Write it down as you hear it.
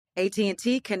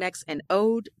AT&T connects an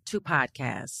ode to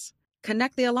podcasts.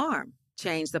 Connect the alarm.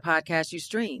 Change the podcast you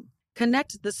stream.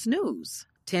 Connect the snooze.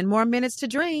 10 more minutes to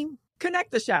dream.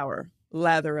 Connect the shower.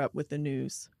 Lather up with the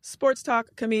news, sports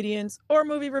talk, comedians, or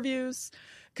movie reviews.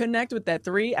 Connect with that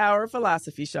 3-hour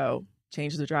philosophy show.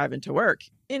 Change the drive into work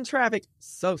in traffic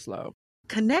so slow.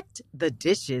 Connect the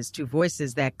dishes to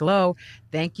voices that glow.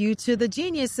 Thank you to the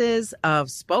geniuses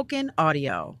of spoken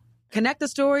audio. Connect the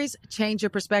stories, change your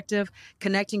perspective.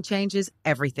 Connecting changes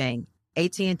everything.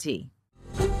 AT&T.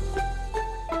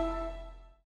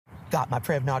 Got my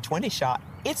Prevnar 20 shot.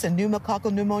 It's a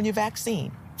pneumococcal pneumonia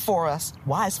vaccine. For us,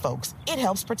 wise folks, it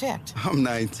helps protect. I'm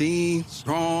 19,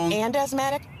 strong. And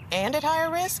asthmatic, and at higher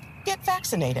risk. Get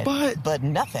vaccinated. But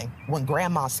nothing when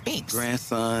grandma speaks.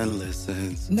 Grandson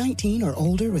listens. 19 or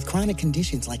older with chronic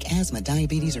conditions like asthma,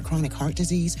 diabetes, or chronic heart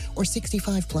disease, or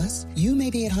 65 plus, you may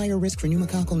be at higher risk for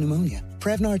pneumococcal pneumonia.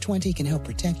 Prevnar 20 can help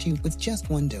protect you with just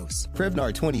one dose.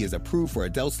 Prevnar 20 is approved for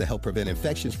adults to help prevent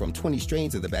infections from 20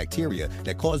 strains of the bacteria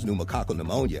that cause pneumococcal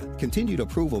pneumonia. Continued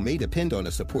approval may depend on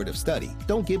a supportive study.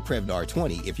 Don't give Prevnar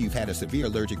 20 if you've had a severe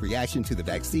allergic reaction to the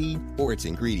vaccine or its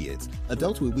ingredients.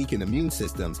 Adults with weakened immune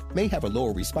systems may have a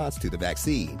lower response to the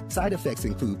vaccine. Side effects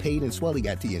include pain and swelling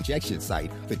at the injection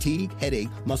site, fatigue, headache,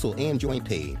 muscle, and joint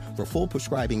pain. For full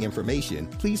prescribing information,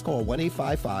 please call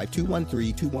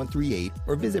 1-855-213-2138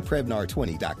 or visit Prevnar20.com.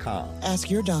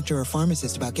 Ask your doctor or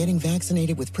pharmacist about getting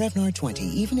vaccinated with Prevnar 20,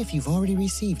 even if you've already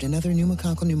received another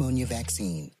pneumococcal pneumonia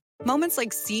vaccine. Moments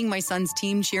like seeing my son's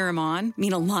team cheer him on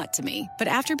mean a lot to me. But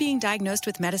after being diagnosed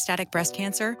with metastatic breast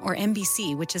cancer, or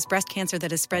MBC, which is breast cancer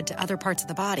that has spread to other parts of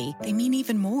the body, they mean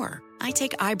even more. I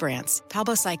take Ibrance,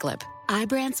 palbociclib.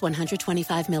 Ibrance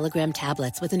 125 milligram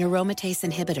tablets with an aromatase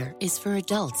inhibitor is for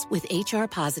adults with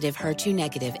HR-positive,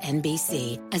 HER2-negative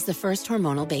MBC as the first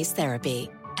hormonal-based therapy.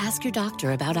 Ask your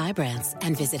doctor about Ibrance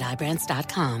and visit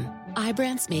Ibrance.com.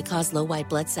 Ibrance may cause low white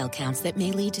blood cell counts that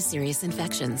may lead to serious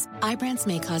infections. Ibrance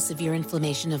may cause severe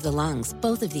inflammation of the lungs.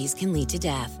 Both of these can lead to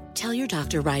death. Tell your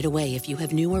doctor right away if you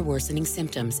have new or worsening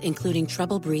symptoms, including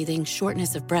trouble breathing,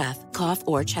 shortness of breath, cough,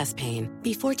 or chest pain.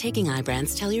 Before taking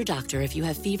Ibrance, tell your doctor if you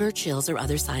have fever, chills, or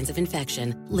other signs of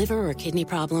infection, liver or kidney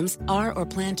problems, are or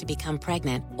plan to become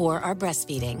pregnant, or are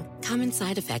breastfeeding. Common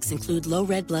side effects include low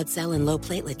red blood cell and low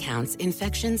platelet counts,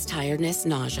 infections, tiredness,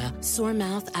 nausea, sore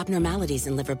mouth, abnormalities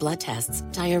in liver blood tests,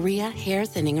 diarrhea, hair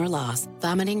thinning or loss,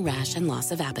 vomiting, rash, and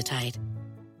loss of appetite.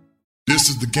 This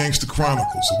is the Gangster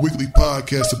Chronicles, a weekly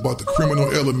podcast about the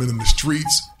criminal element in the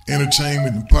streets,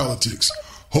 entertainment, and politics,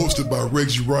 hosted by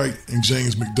Reggie Wright and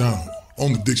James McDonald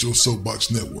on the Dick Show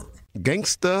Soapbox Network.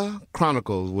 Gangster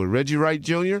Chronicles with Reggie Wright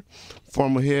Jr.,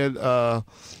 former head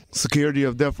security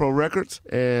of Death Row Records,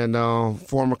 and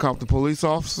former Compton police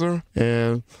officer,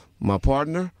 and my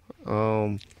partner,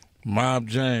 Mob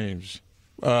James.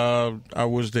 I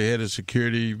was the head of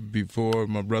security before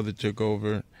my brother took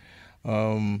over.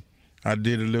 I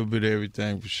did a little bit of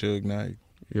everything for Suge Knight.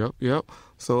 Yep.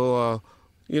 So,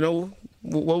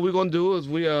 what we're going to do is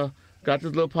we got this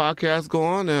little podcast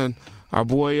going, and our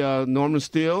boy Norman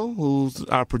Steele, who's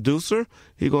our producer,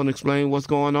 he's going to explain what's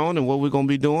going on and what we're going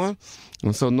to be doing.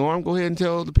 And so, Norm, go ahead and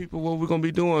tell the people what we're going to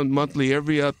be doing monthly,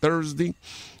 every Thursday,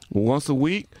 once a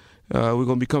week. We're going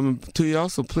to be coming to y'all,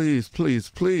 so please,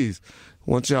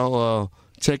 want y'all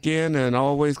check in and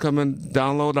always come and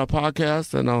download our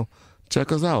podcast and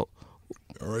check us out.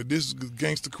 All right, this is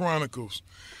Gangster Chronicles.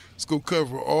 It's going to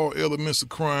cover all elements of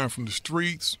crime from the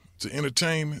streets to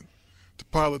entertainment to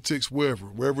politics,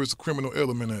 wherever it's a criminal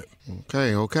element at.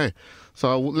 Okay.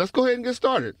 So let's go ahead and get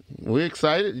started. We're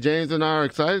excited. James and I are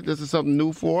excited. This is something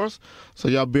new for us, so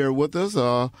y'all bear with us.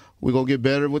 We're going to get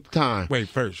better with time. Wait,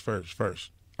 first.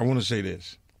 I want to say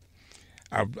this.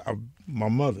 My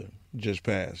mother just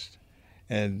passed,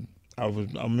 and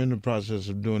I'm in the process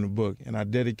of doing a book, and I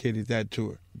dedicated that to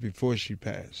her before she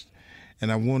passed.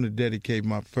 And I want to dedicate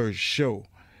my first show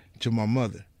to my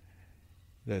mother.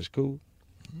 That's cool?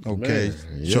 Okay. Man,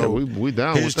 yeah, so we down with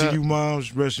that. Here's to you,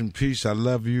 moms. Rest in peace. I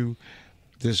love you.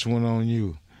 This one on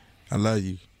you. I love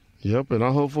you. Yep, and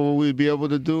I hope we'll be able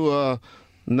to do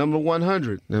number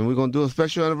 100. And we're going to do a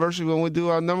special anniversary when we do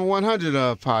our number 100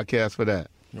 podcast for that.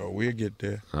 Oh, we'll get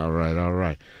there. All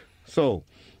right. So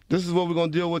this is what we're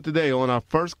going to deal with today on our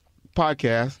first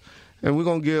podcast, and we're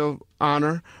going to give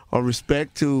honor or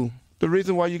respect to the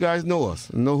reason why you guys know us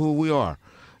and know who we are.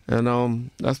 And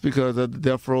that's because of the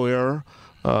Death Row era.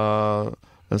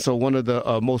 And so one of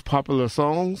the most popular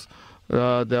songs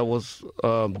that was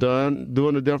done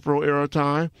during the Death Row era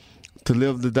time, To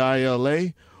Live to Die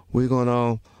L.A., we're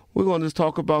gonna just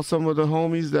talk about some of the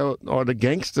homies that are the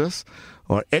gangsters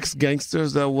or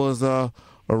ex-gangsters that was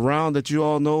around that you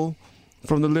all know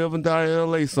from the Live and Die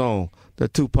L.A. song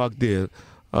that Tupac did.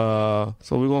 So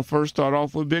we're going to first start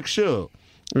off with Big Suge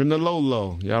in the Low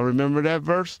Low. Y'all remember that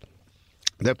verse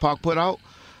that Pac put out?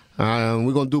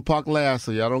 We're going to do Pac last,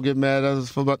 so y'all don't get mad at us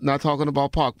for not talking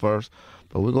about Pac first.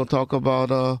 But we're going to talk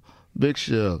about Big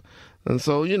Suge. And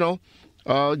so,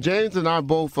 James and I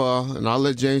both, and I'll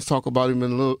let James talk about him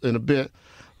in a bit,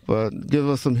 but give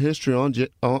us some history on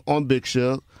Big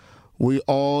Suge. We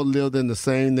all lived in the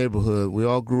same neighborhood. We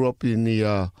all grew up in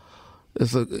the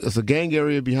it's a gang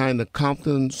area behind the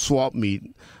Compton Swap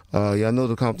Meet. Y'all know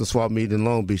the Compton Swap Meet in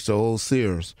Long Beach, the old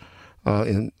Sears,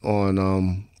 on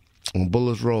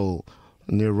Bullis Road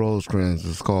near Rosecrans.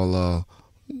 It's called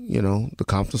the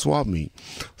Compton Swap Meet.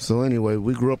 So anyway,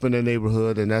 we grew up in that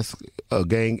neighborhood, and that's a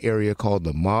gang area called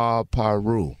the Mob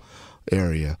Piru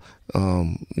area.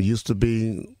 It used to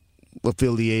be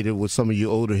affiliated with some of you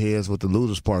older heads with the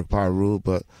Ludus Park Piru,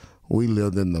 but we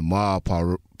lived in the Mob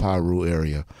Piru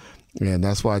area. And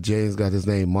that's why James got his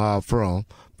name Mob from,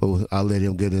 but I'll let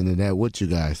him get into that with you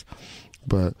guys.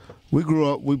 But we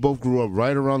both grew up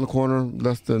right around the corner,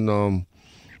 less than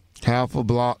half a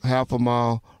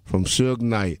mile from Suge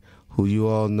Knight, who you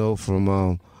all know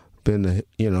from being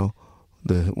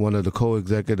one of the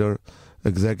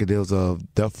co-executives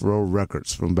of Death Row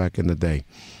Records from back in the day.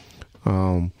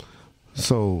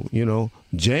 So,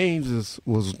 James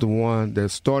was the one that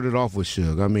started off with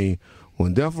Suge. I mean,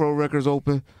 when Death Row Records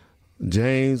opened,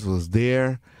 James was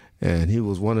there, and he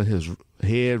was one of his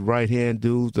head right-hand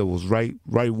dudes that was right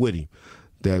with him,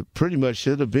 that pretty much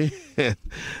should have been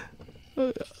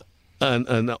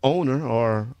an owner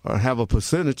or have a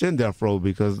percentage in Death Row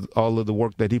because all of the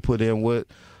work that he put in with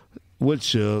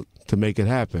Suge to make it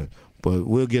happen. But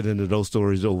we'll get into those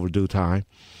stories over due time.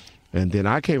 And then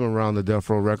I came around the Death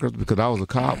Row Records because I was a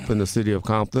cop in the city of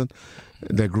Compton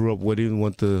that grew up with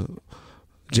him.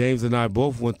 James and I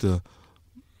both went to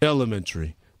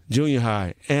elementary, junior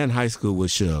high, and high school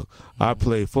with Suge. I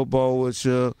played football with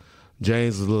Suge.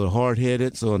 James was a little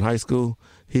hard-headed, so in high school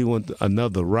he went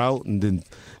another route and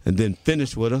then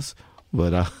finished with us.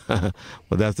 But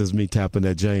that's just me tapping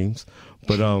at James.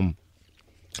 But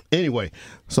anyway,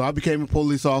 so I became a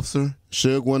police officer.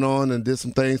 Suge went on and did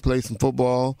some things, played some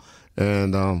football.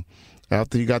 And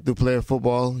after he got through playing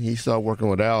football, he started working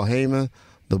with Al Heyman,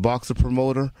 the boxer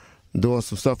promoter, doing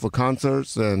some stuff with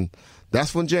concerts. And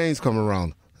that's when James come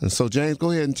around. And so, James,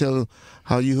 go ahead and tell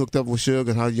how you hooked up with Suge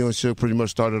and how you and Suge pretty much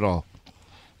started off.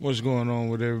 What's going on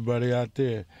with everybody out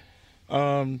there? Me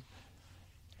and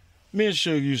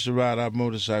Suge used to ride our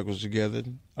motorcycles together.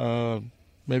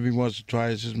 Maybe once or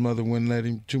twice. His mother wouldn't let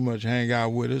him too much hang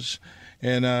out with us.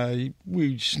 And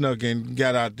we snuck in,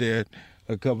 got out there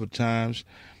a couple of times.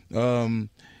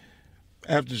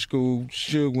 After school,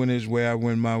 Suge went his way, I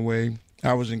went my way.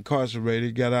 I was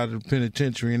incarcerated, got out of the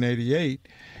penitentiary in 88.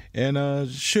 And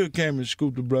Suge came and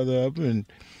scooped the brother up and,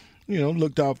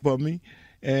 looked out for me.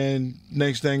 And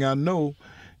next thing I know,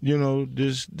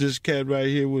 this cat right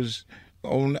here was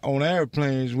on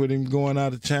airplanes with him going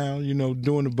out of town,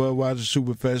 doing the Budweiser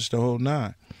Superfest, the whole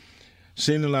nine.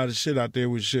 Seen a lot of shit out there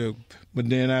with Suge. But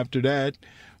then after that,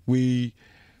 we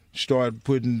started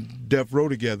putting Death Row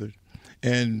together.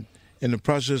 And in the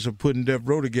process of putting Death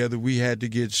Row together, we had to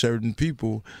get certain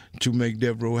people to make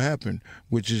Death Row happen,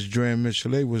 which is Dre and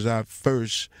Michelet was our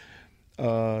first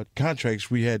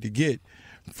contracts we had to get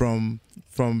from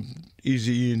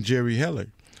Eazy-E and Jerry Heller.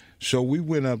 So we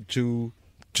went up to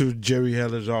Jerry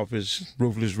Heller's office,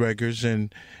 Ruthless Records,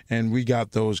 and we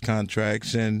got those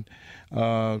contracts. And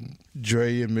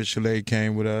Dre and Michelet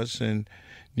came with us, and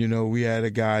we had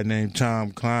a guy named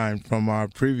Tom Klein from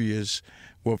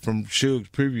from Suge's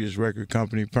previous record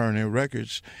company, Permanent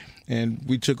Records, and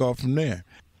we took off from there.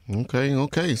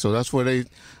 Okay. So that's where they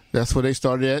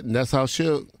started at, and that's how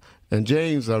Suge and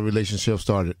James' relationship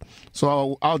started.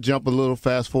 So I'll jump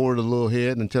fast forward a little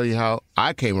ahead and tell you how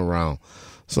I came around.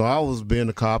 So I was being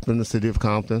a cop in the city of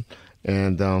Compton,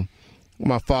 and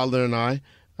my father and I,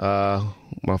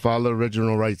 my father,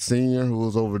 Reginald Wright Sr., who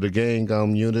was over the gang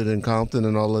unit in Compton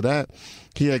and all of that,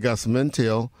 he had got some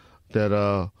intel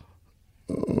that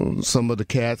some of the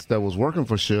cats that was working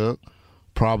for Suge,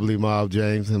 probably Mob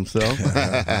James himself,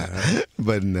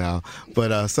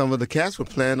 but some of the cats were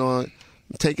planning on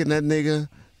taking that nigga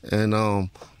and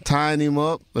tying him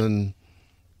up and,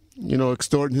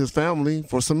 extorting his family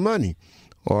for some money,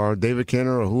 or David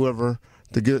Kenner or whoever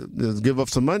to give up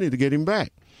some money to get him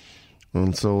back.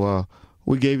 And so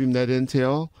we gave him that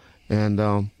intel,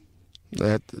 and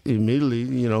that immediately,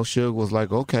 Suge was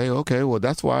like, okay, well,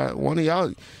 that's why one of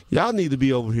y'all need to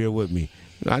be over here with me.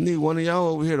 I need one of y'all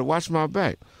over here to watch my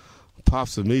back.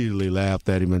 Pops immediately laughed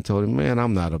at him and told him, man,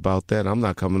 I'm not about that. I'm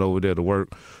not coming over there to work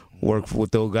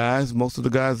with those guys. Most of the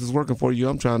guys that's working for you,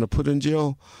 I'm trying to put in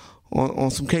jail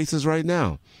on some cases right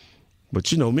now.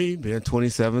 But you know me, being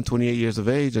 27, 28 years of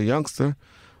age, a youngster,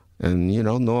 and, you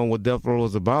know, knowing what death row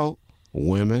is about,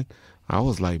 women, I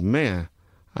was like, man,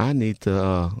 I need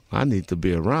to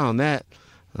be around that.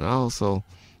 And also,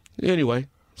 anyway,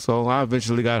 so I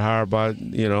eventually got hired by,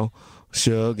 you know,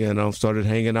 Suge, and started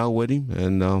hanging out with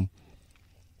him,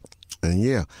 and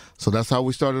yeah, so that's how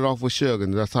we started off with Suge,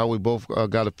 and that's how we both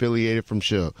got affiliated with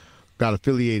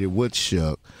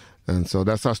Suge, and so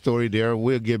that's our story there.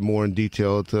 We'll get more in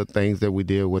detail to things that we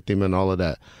did with him and all of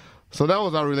that. So that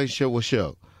was our relationship with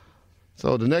Suge.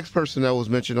 So the next person that was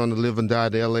mentioned on the Live and Die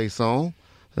the LA song,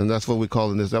 and that's what we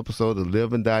call in this episode, the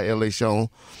Live and Die LA song.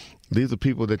 These are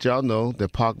people that y'all know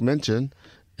that Pac mentioned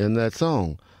in that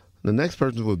song. The next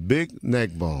person was Big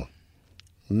Neckbone.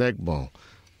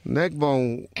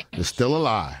 Neckbone is still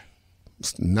alive.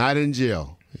 Not in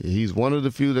jail. He's one of the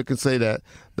few that can say that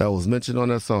was mentioned on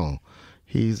that song.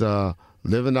 He's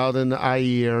living out in the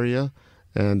IE area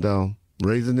and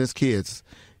raising his kids.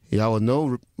 Y'all would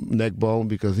know Neckbone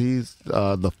because he's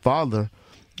the father,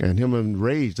 and him and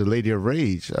Rage, the Lady of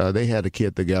Rage, they had a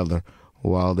kid together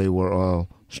while they were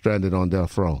stranded on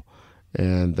death row.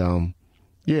 And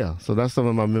yeah, so that's some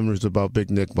of my memories about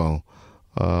Big Neckbone.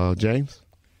 James?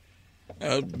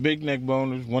 Big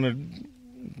Neckbone is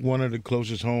one of the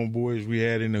closest homeboys we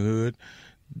had in the hood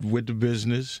with the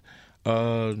business.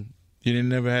 You didn't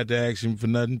never have to ask him for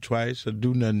nothing twice or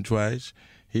do nothing twice.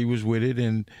 He was with it,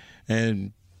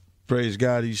 and praise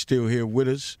God, he's still here with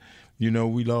us. You know,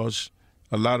 we lost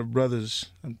a lot of brothers.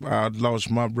 I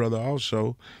lost my brother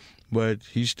also, but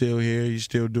he's still here. He's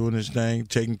still doing his thing,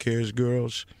 taking care of his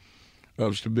girls.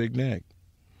 Ups to Big Neck.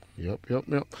 Yep.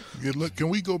 Yeah, look, can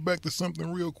we go back to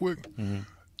something real quick? Mm-hmm.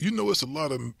 You know, it's a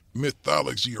lot of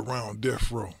mythology around death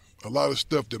row. A lot of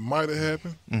stuff that might have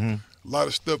happened. Mm-hmm. A lot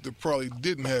of stuff that probably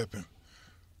didn't happen.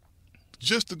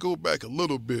 Just to go back a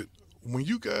little bit, when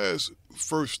you guys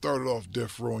first started off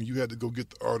death row and you had to go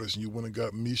get the artists and you went and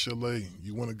got Michel'le,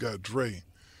 you went and got Dre,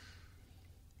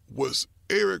 was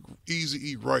Eric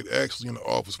Eazy-E Wright actually in the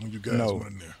office when you guys went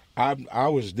in there? I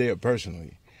was there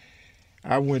personally.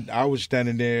 I was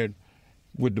standing there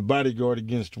with the bodyguard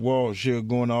against the wall, Suge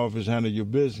going to office, handle your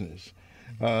business.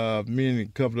 Me and a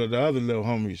couple of the other little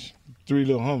homies, 3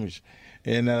 little homies.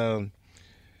 And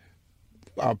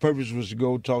our purpose was to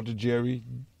go talk to Jerry.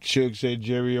 Suge said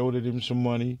Jerry owed him some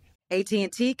money.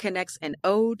 AT&T connects an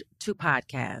ode to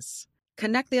podcasts.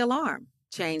 Connect the alarm.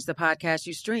 Change the podcast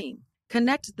you stream.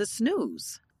 Connect the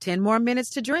snooze. 10 more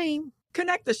minutes to dream.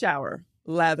 Connect the shower.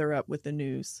 Lather up with the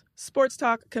news, sports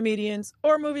talk, comedians,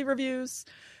 or movie reviews.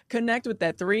 Connect with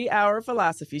that 3-hour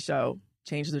philosophy show.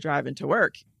 Change the drive into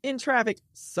work in traffic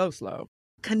so slow.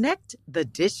 Connect the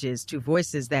dishes to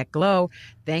voices that glow.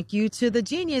 Thank you to the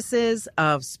geniuses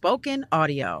of spoken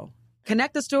audio.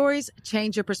 Connect the stories,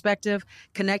 change your perspective.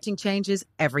 Connecting changes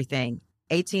everything.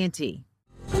 AT&T.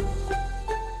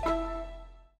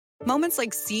 Moments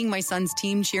like seeing my son's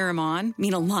team cheer him on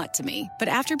mean a lot to me. But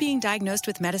after being diagnosed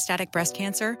with metastatic breast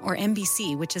cancer, or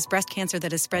MBC, which is breast cancer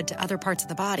that has spread to other parts of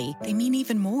the body, they mean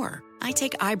even more. I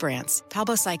take Ibrance,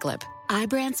 palbociclib.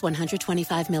 Ibrance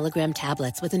 125 milligram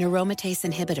tablets with an aromatase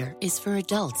inhibitor is for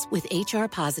adults with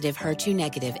HR-positive,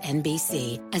 HER2-negative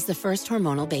NBC as the first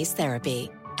hormonal-based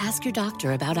therapy. Ask your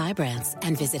doctor about Ibrance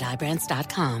and visit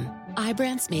Ibrance.com.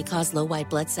 Ibrance may cause low white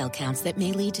blood cell counts that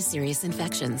may lead to serious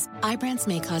infections. Ibrance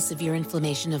may cause severe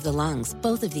inflammation of the lungs.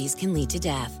 Both of these can lead to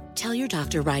death. Tell your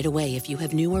doctor right away if you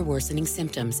have new or worsening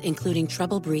symptoms, including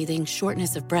trouble breathing,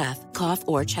 shortness of breath, cough,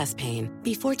 or chest pain.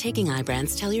 Before taking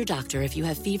Ibrance, tell your doctor if you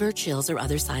have fever, chills, or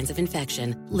other signs of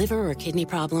infection, liver or kidney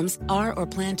problems, are or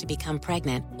plan to become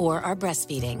pregnant, or are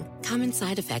breastfeeding. Common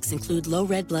side effects include low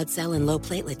red blood cell and low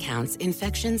platelet counts,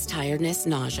 infections, tiredness,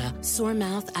 nausea, sore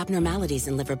mouth, abnormalities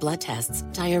in liver blood tests,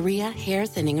 diarrhea, hair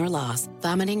thinning or loss,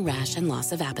 vomiting, rash, and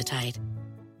loss of appetite.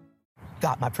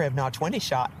 Got my Prevnar 20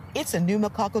 shot. It's a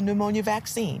pneumococcal pneumonia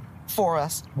vaccine. For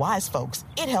us, wise folks,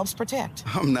 it helps protect.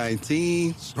 I'm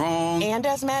 19, strong. And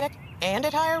asthmatic, and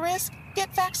at higher risk.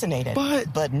 Get vaccinated.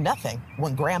 But nothing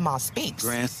when grandma speaks.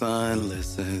 Grandson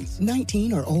listens.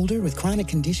 19 or older with chronic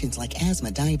conditions like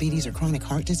asthma, diabetes, or chronic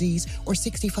heart disease, or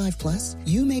 65 plus,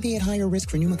 you may be at higher risk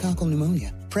for pneumococcal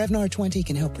pneumonia. Prevnar 20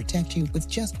 can help protect you with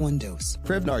just one dose.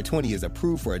 Prevnar 20 is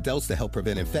approved for adults to help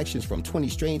prevent infections from 20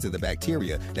 strains of the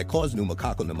bacteria that cause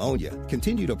pneumococcal pneumonia.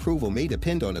 Continued approval may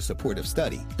depend on a supportive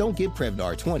study. Don't give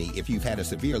Prevnar 20 if you've had a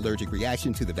severe allergic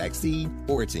reaction to the vaccine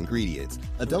or its ingredients.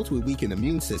 Adults with weakened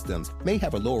immune systems may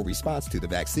have a lower response to the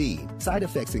vaccine. Side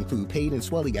effects include pain and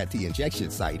swelling at the injection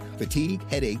site, fatigue,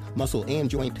 headache, muscle, and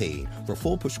joint pain. For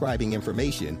full prescribing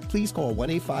information, please call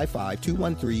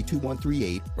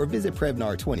 1-855-213-2138 or visit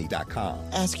Prevnar20.com.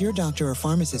 Ask your doctor or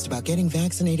pharmacist about getting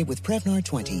vaccinated with Prevnar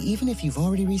 20, even if you've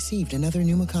already received another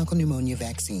pneumococcal pneumonia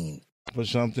vaccine. For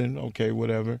something, okay,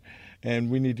 whatever,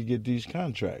 and we need to get these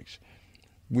contracts.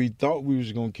 We thought we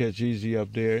was going to catch Easy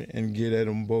up there and get at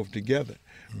them both together,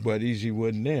 but Easy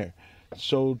wasn't there.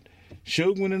 So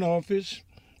Suge went in office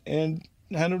and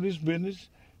handled his business.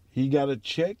 He got a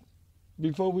check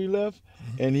before we left,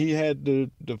 and he had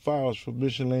the files for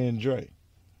Michelin and Dre.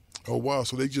 Oh, wow.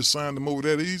 So they just signed them over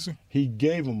that easy? He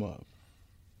gave them up.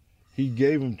 He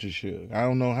gave them to Suge. I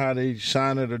don't know how they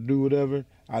signed it or do whatever.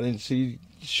 I didn't see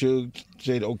Suge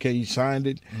say, okay, he signed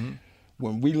it. Mm-hmm.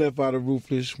 When we left out of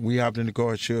Ruthless, we hopped in the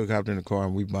car, Suge hopped in the car,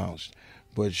 and we bounced.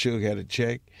 But Suge had a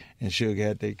check, and Suge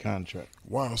had their contract.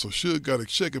 Wow, so Suge got a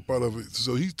check up out of it.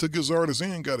 So he took his artist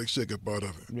and got a check up out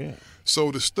of it. Yeah.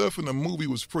 So the stuff in the movie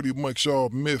was pretty much all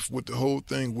myth with the whole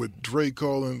thing with Dre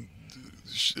calling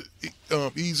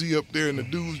Easy up there and the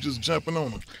dudes just jumping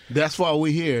on him. That's why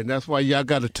we're here, and that's why y'all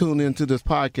got to tune into this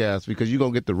podcast, because you're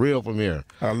going to get the real from here.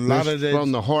 A lot of that,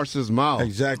 from the horse's mouth.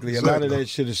 Exactly. A lot of that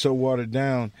shit is so watered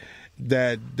down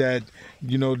that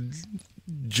you know,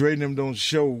 Dre and them don't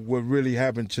show what really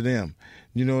happened to them.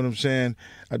 You know what I'm saying?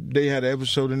 They had an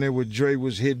episode in there where Dre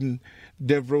was hitting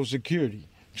Death Row security.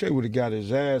 Dre would have got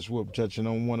his ass whooped touching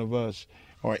on one of us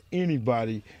or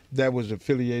anybody that was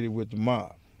affiliated with the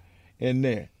mob. In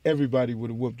there, everybody would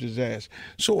have whooped his ass.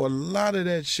 So a lot of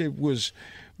that shit was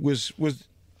fake.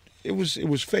 It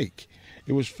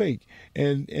was fake.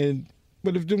 And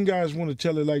but if them guys want to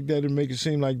tell it like that and make it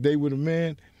seem like they were the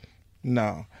man,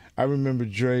 no. I remember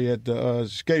Dre at the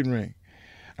skating rink.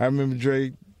 I remember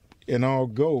Dre in all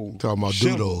gold. Talking about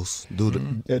Doodles.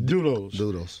 At Doodles.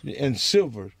 Doodles. And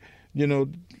silver. You know,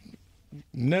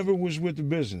 never was with the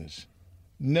business.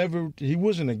 Never. He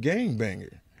wasn't a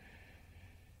gangbanger.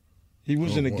 He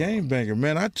wasn't a gangbanger.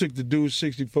 Man, I took the dude's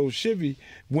 64 Chevy,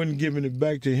 wasn't giving it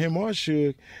back to him or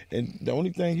Suge, and the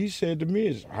only thing he said to me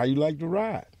is, how you like to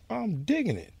ride? I'm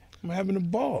digging it. I'm having a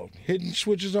ball, hitting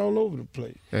switches all over the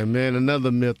place. And, man,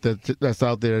 another myth that's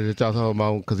out there that y'all talking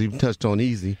about, because he touched on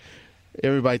Easy.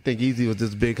 Everybody think Easy was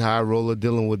this big high roller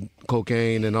dealing with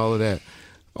cocaine and all of that.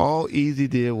 All Easy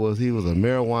did was he was a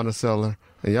marijuana seller.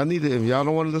 And y'all need to, if y'all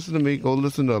don't want to listen to me, go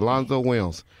listen to Alonzo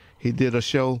Wells. He did a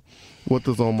show with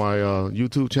us on my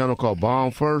YouTube channel called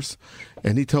Bomb First,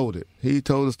 and he told it. He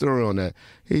told the story on that.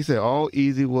 He said all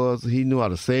Easy was, he knew how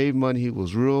to save money. He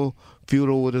was real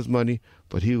feudal with his money,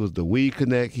 but he was the weed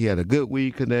connect. He had a good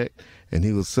weed connect, and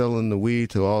he was selling the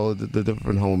weed to all of the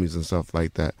different homies and stuff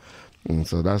like that. And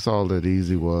so that's all that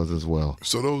Easy was as well.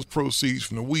 So those proceeds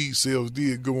from the weed sales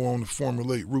did go on to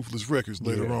formulate Ruthless Records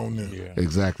later on then. Yeah.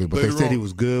 Exactly. But later they said he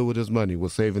was good with his money,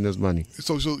 was saving his money.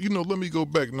 So you know, let me go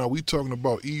back now. We talking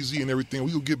about Easy and everything.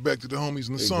 We'll get back to the homies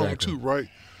in the song too, right?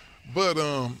 But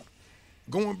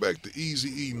going back to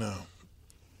Eazy-E now,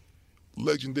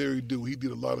 legendary dude. He did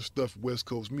a lot of stuff with West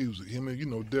Coast music. Him and, you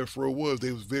know, Death Row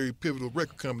they was very pivotal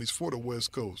record companies for the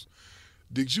West Coast.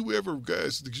 Did you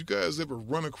guys ever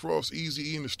run across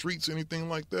Eazy-E in the streets, anything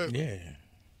like that?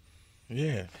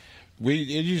 Yeah.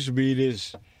 It used to be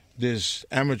this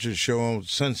amateur show on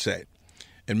Sunset,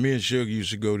 and me and Suge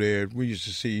used to go there. We used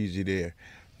to see Easy there.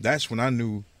 That's when I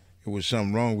knew it was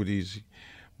something wrong with Easy.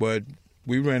 But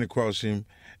we ran across him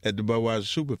at the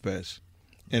Budweiser Superfest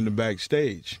in the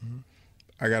backstage. Mm-hmm.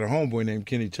 I got a homeboy named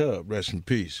Kenny Tubb, rest in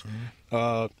peace.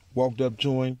 Mm-hmm. Walked up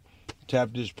to him,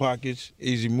 tapped his pockets.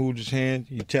 Easy moved his hand.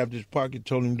 He tapped his pocket,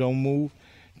 told him don't move,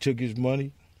 took his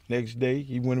money. Next day,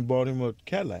 he went and bought him a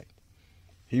Cadillac.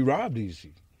 He robbed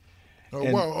Easy.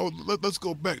 Let's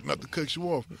go back, not to cut you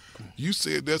off. You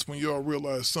said that's when y'all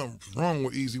realized something's wrong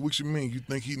with Easy. What you mean? You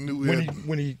think he knew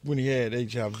when he had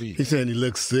HIV? He said he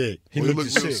looked sick. He looked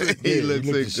sick. He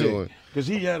looked sick. Because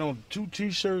he had on 2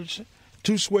 T-shirts,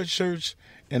 2 sweatshirts,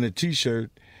 and a T-shirt.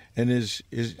 And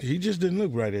he just didn't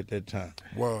look right at that time.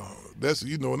 Wow, that's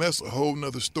and that's a whole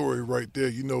nother story right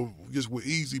there. Just with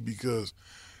Easy, because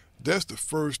that's the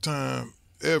first time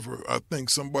ever I think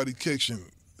somebody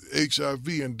catching HIV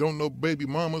and don't know baby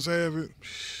mamas have it,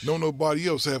 don't nobody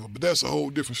else have it. But that's a whole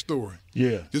different story.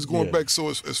 Yeah. Just going back. So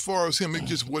as far as him, it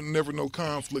just wasn't never no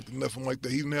conflict or nothing like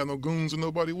that. He didn't have no goons or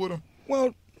nobody with him.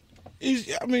 Well,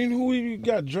 Who you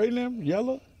got? Dre them,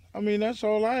 Yella? That's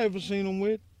all I ever seen them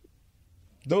with.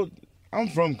 I'm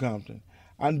from Compton.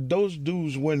 Those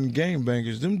dudes wasn't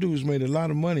gangbangers. Them dudes made a lot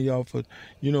of money off of,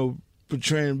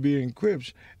 portraying being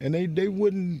Crips, and they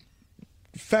wasn't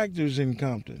factors in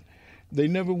Compton. They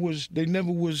never was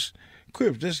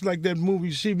Crips. That's like that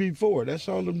movie CB4. That's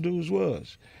all them dudes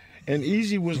was. And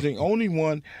Easy was the only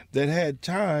one that had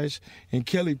ties in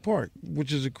Kelly Park,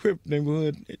 which is a Crip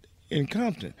neighborhood in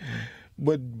Compton.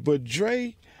 But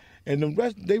Dre and the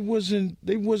rest, they wasn't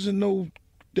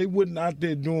out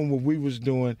there doing what we was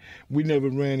doing. We never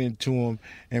ran into them,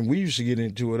 and we used to get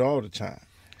into it all the time.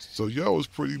 So y'all was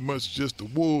pretty much just the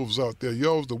wolves out there.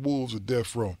 Y'all was the wolves of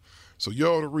death row. So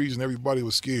y'all the reason everybody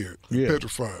was scared,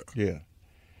 petrified. Yeah.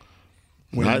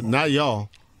 Not y'all.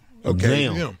 Okay.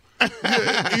 Damn. Yeah,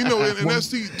 and that's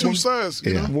the two sides.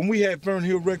 You know? When we had Fern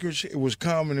Hill Records, it was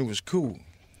calm and it was cool.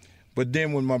 But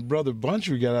then when my brother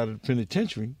Buntry got out of the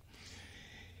penitentiary,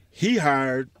 he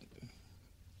hired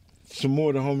some more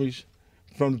of the homies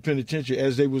from the penitentiary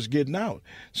as they was getting out.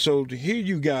 So here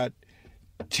you got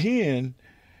 10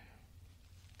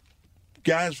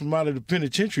 guys from out of the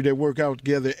penitentiary that work out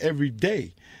together every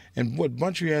day. And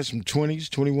Buntry had some 20s,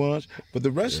 21s, but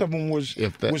the rest of them was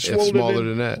smaller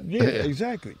than that. Yeah,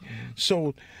 exactly.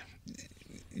 So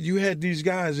you had these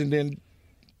guys, and then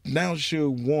now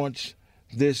Suge wants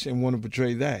this and want to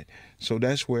portray that. So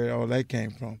that's where all that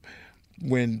came from.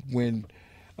 When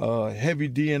Heavy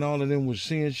D and all of them was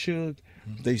seeing Suge,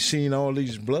 they seen all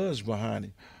these Bloods behind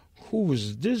him. Who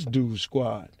was this dude's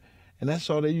squad? And that's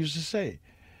all they used to say.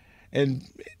 And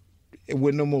it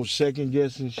wasn't no more second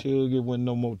guessing Suge. It wasn't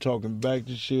no more talking back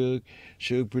to Suge.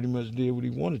 Suge pretty much did what he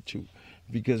wanted to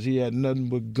because he had nothing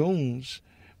but goons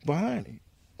behind him.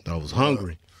 I was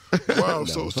hungry. Wow.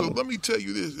 So let me tell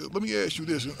you this. Let me ask you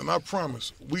this, and I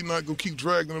promise we're not gonna keep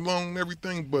dragging along and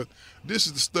everything, but this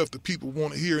is the stuff that people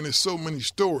want to hear, and there's so many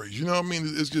stories. You know what I mean?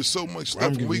 It's just so much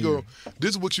stuff. And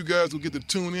this is what you guys will get to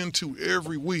tune into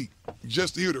every week,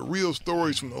 just to hear the real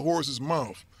stories from the horse's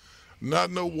mouth.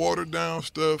 Not no watered down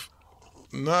stuff.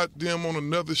 Not them on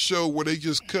another show where they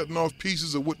just cutting off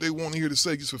pieces of what they want to hear to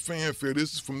say just for fanfare.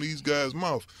 This is from these guys'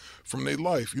 mouth, from their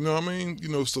life. You know what I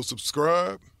mean? So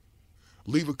subscribe,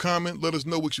 leave a comment, let us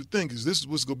know what you think, because this is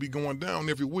what's going to be going down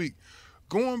every week.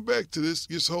 Going back to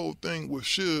this whole thing with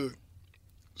Suge.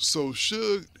 So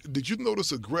Suge, did you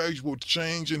notice a gradual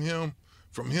change in him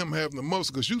from him having the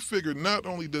most? Because you figure not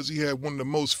only does he have one of the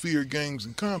most feared gangs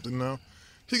in Compton now,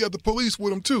 he got the police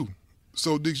with him too.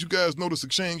 So did you guys notice a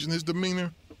change in his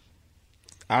demeanor?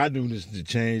 I noticed the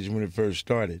change when it first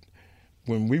started.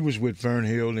 When we was with Fern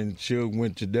Hill and Suge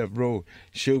went to Death Row,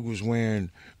 Suge was wearing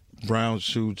brown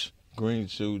suits, green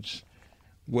suits,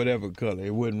 whatever color.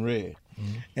 It wasn't red.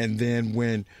 Mm-hmm. And then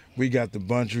when we got the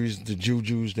Buntrys, the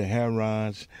Jujus, the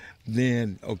Herons,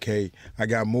 then, okay, I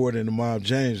got more than the Mob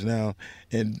James now,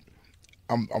 and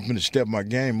I'm going to step my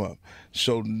game up.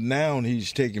 So now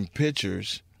he's taking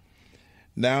pictures.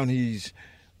 Now he's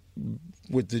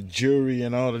with the jury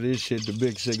and all of this shit, the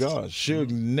big cigars. Suge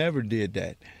never did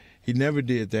that. He never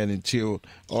did that until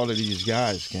all of these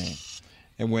guys came.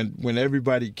 And when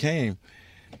everybody came,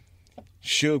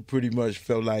 Suge pretty much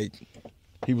felt like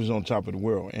he was on top of the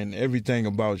world. And everything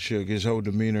about Suge, his whole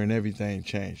demeanor and everything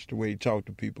changed. The way he talked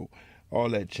to people, all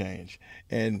that changed.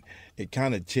 And it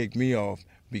kind of ticked me off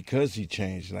because he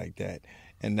changed like that.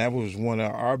 And that was one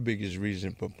of our biggest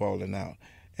reasons for falling out.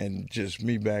 And just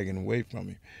me backing away from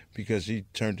him because he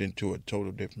turned into a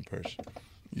total different person.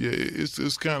 Yeah,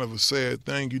 it's kind of a sad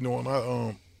thing, and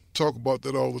I talk about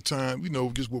that all the time,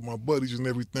 just with my buddies and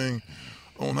everything,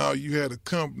 on how you had a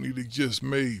company that just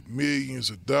made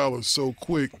millions of dollars so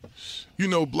quick.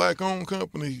 Black-owned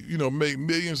company, made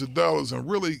millions of dollars, and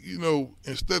really,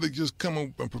 instead of just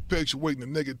coming and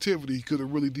perpetuating the negativity, he could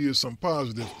have really did something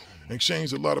positive and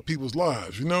changed a lot of people's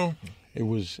lives, It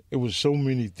was so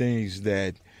many things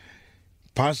that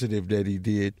positive that he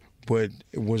did, but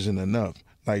it wasn't enough.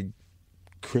 Like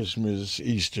Christmas,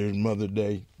 Easter, Mother's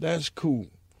Day, that's cool.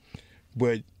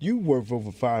 But you worth over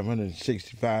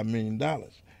 $565 million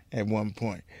at one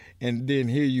point. And then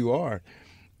here you are,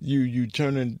 you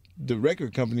turning the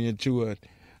record company into a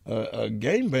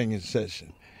gangbanging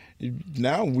session.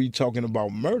 Now we talking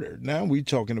about murder. Now we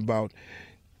talking about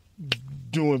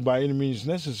doing by any means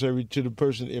necessary to the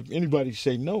person if anybody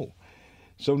say no.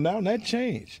 So now that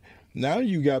changed. Now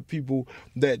you got people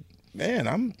that, man,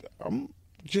 I'm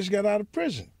just got out of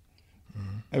prison.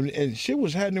 Mm-hmm. And shit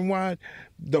was happening while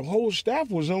the whole staff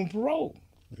was on parole.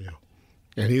 Yeah.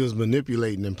 And he was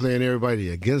manipulating and playing everybody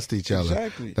against each other.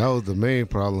 Exactly. That was the main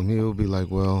problem. He would be like,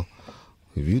 well,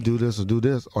 if you do this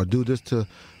or do this to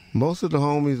Most of the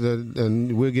homies that,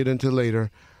 and we'll get into later,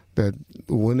 that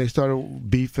when they started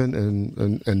beefing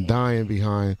and dying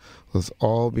behind was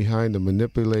all behind the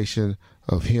manipulation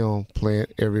of him playing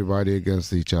everybody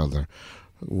against each other.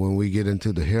 When we get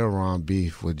into the Heron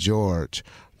beef with George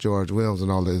Williams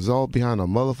and all that, it's all behind a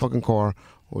motherfucking car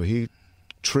where he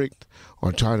tricked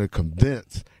or tried to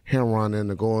convince Heron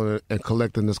into going and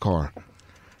collecting this car.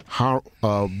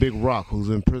 Big Rock, who's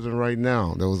in prison right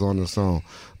now, that was on the song,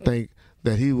 think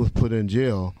that he was put in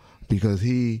jail because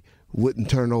he wouldn't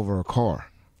turn over a car,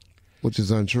 which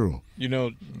is untrue. You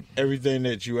know, everything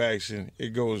that you asking,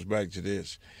 it goes back to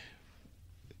this.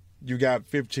 You got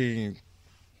 15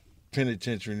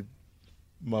 penitentiary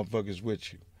motherfuckers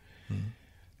with you. Mm-hmm.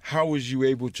 How was you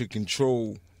able to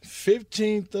control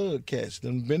 15 thug cats?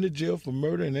 Them been to jail for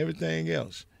murder and everything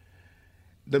else.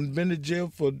 Them been to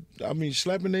jail for,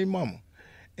 slapping their mama.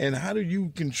 And how do you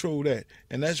control that?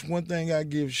 And that's one thing I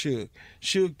give Suge.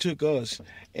 Suge took us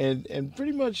and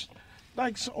pretty much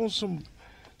like on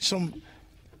some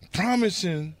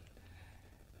promising,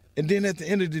 and then at the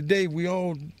end of the day, we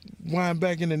all wind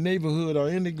back in the neighborhood or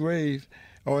in the grave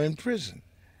or in prison.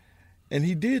 And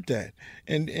he did that.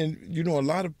 And you know, a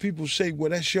lot of people say,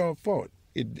 well, that's your fault.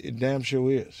 It damn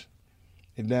sure is.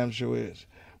 It damn sure is.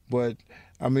 But,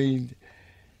 I mean,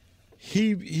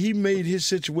 he made his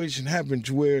situation happen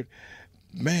to where,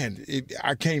 man,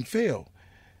 I can't fail.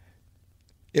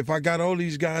 If I got all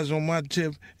these guys on my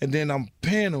tip and then I'm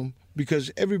paying them because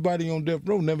everybody on death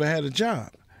row never had a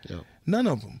job. Yeah. None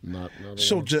of them. Not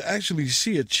so to actually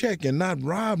see a check and not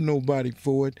rob nobody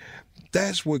for it,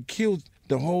 that's what killed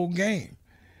the whole game.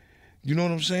 You know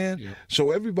what I'm saying? Yep.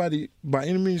 So everybody, by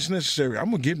any means necessary,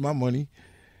 I'm going to get my money.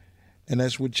 And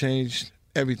that's what changed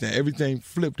everything. Everything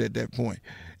flipped at that point.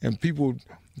 And people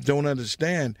don't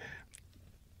understand.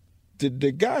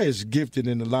 The guy is gifted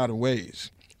in a lot of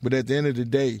ways. But at the end of the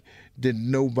day, did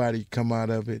nobody come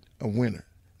out of it a winner?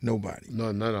 Nobody.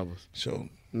 No, none of us. So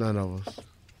none of us.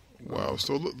 Wow.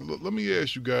 So let me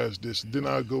ask you guys this. Then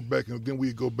I'll go back, and then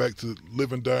we go back to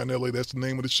Live and Die in L.A. That's the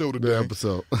name of the show today. The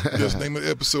episode. That's the name of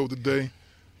the episode today.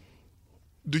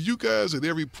 Do you guys at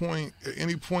any point,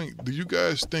 do you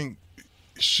guys think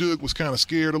Suge was kind of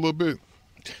scared a little bit?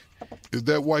 Is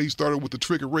that why he started with the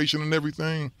trickeration and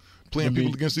everything, playing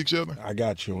people against each other? I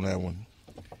got you on that one.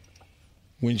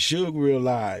 When Suge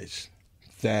realized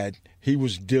that he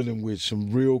was dealing with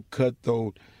some real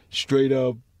cutthroat, straight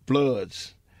up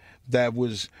bloods that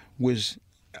was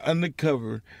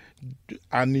undercover,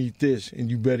 I need this and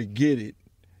you better get it.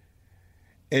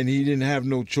 And he didn't have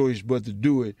no choice but to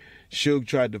do it. Suge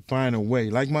tried to find a way,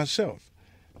 like myself.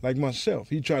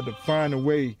 He tried to find a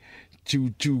way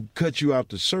to cut you out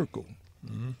the circle.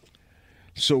 Mm-hmm.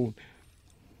 So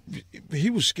he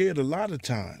was scared a lot of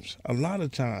times.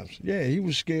 Yeah, he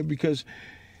was scared because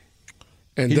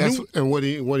and what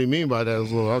he mean by that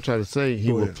is, well, I'll try to say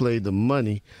he would play the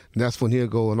money. And that's when he'll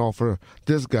go and offer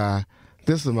this guy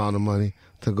this amount of money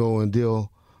to go and deal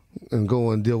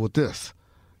with this.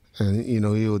 And you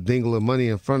know, he would dingle the money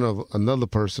in front of another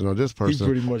person or this person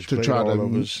he pretty much to try to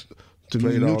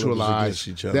neutralize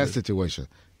that situation.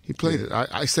 He played it.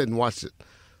 I sat and watched it.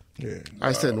 Yeah,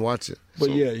 I sat and watched it. But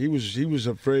so, yeah, he was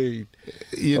afraid.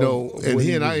 You know, and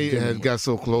he and I had got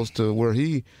so close to where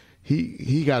he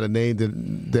got a name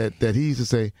that he used to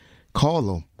say,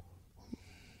 call him,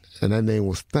 and that name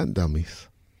was Stunt Dummies.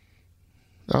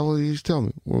 That's what he used to tell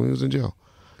me when he was in jail.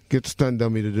 Get the stunt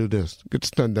dummy to do this. Get the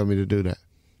stunt dummy to do that.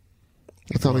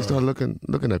 That's how he started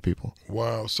looking at people.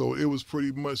 Wow. So it was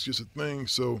pretty much just a thing.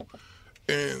 So,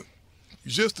 and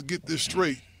just to get this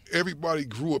straight, everybody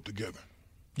grew up together.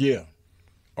 Yeah.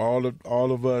 All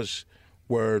of us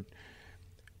were.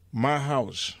 My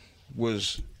house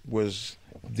was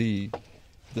the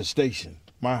station.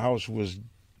 My house was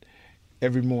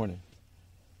every morning,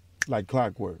 like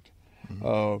clockwork.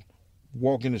 Mm-hmm.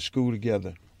 Walking to school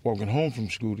together, walking home from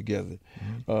school together,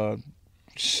 mm-hmm.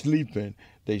 Sleeping.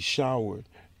 They showered,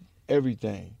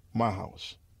 everything. My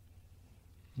house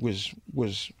was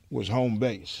home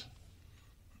base.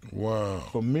 Wow.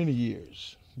 For many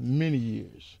years.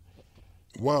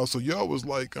 Wow. So y'all was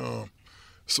like,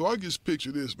 so I just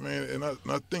picture this, man, and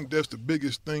I think that's the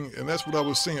biggest thing, and that's what I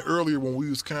was saying earlier when we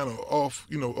was kind of off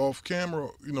camera,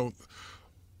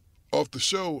 off the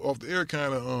show, off the air,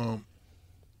 kind of.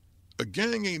 A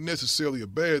gang ain't necessarily a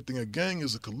bad thing. A gang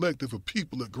is a collective of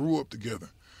people that grew up together.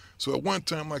 So at one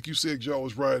time, like you said, y'all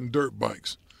was riding dirt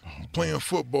bikes, playing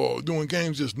football, doing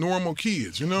games, just normal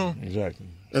kids, you know? Exactly.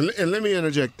 And let me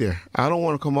interject there. I don't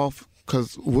want to come off,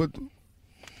 because with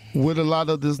a lot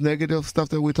of this negative stuff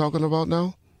that we're talking about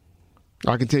now,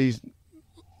 I can tell you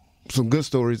some good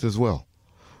stories as well.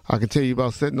 I can tell you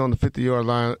about sitting on the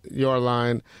 50-yard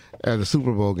line at a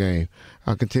Super Bowl game.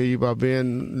 I can tell you about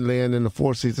laying in the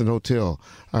Four Seasons Hotel.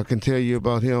 I can tell you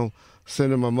about him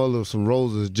sending my mother some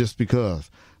roses just because.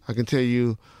 I can tell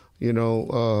you,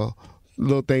 little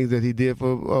things that he did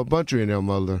for Buntry and their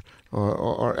mother,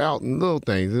 or Alton, little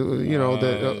things, doing.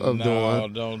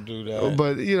 Don't do that.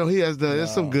 But he has done.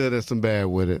 There's some good and some bad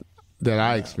with it that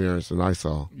I experienced and I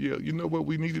saw. Yeah, you know what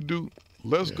we need to do?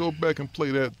 Let's go back and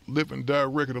play that Live and Die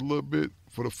record a little bit.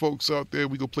 For the folks out there,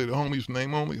 we go play the homies'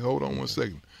 name only. Hold on one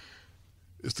second.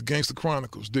 It's the Gangster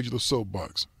Chronicles Digital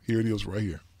Soapbox. Here it is right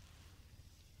here.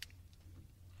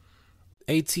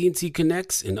 AT&T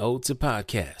connects an ode to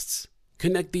podcasts.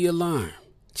 Connect the alarm.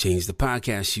 Change the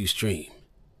podcast you stream.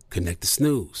 Connect the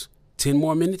snooze. 10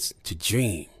 more minutes to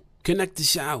dream. Connect the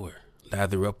shower.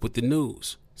 Lather up with the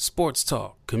news, sports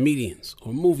talk, comedians,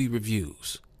 or movie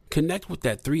reviews. Connect with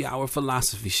that 3-hour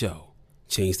philosophy show.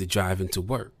 Change the drive into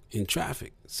work in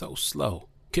traffic so slow.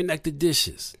 Connect the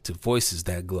dishes to voices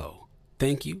that glow.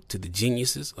 Thank you to the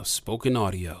geniuses of spoken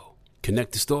audio.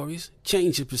 Connect the stories,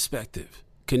 change your perspective.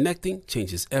 Connecting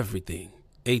changes everything.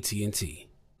 AT&T.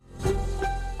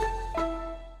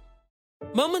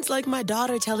 Moments like my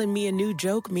daughter telling me a new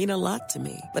joke mean a lot to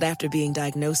me. But after being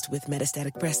diagnosed with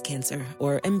metastatic breast cancer,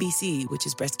 or MBC, which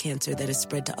is breast cancer that is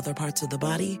spread to other parts of the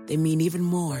body, they mean even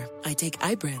more. I take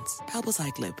Ibrance,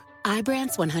 palbociclib.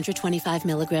 Ibrance 125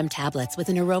 milligram tablets with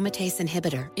an aromatase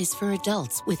inhibitor is for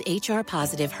adults with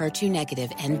HR-positive, HER2-negative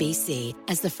MBC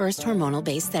as the first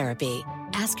hormonal-based therapy.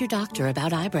 Ask your doctor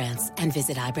about Ibrance and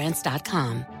visit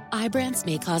Ibrance.com. Ibrance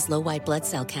may cause low white blood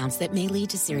cell counts that may lead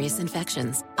to serious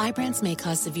infections. Ibrance may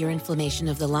cause severe inflammation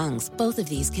of the lungs. Both of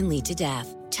these can lead to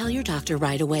death. Tell your doctor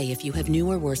right away if you have new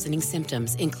or worsening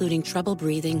symptoms, including trouble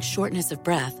breathing, shortness of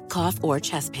breath, cough, or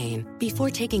chest pain. Before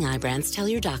taking Ibrance, tell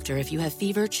your doctor if you have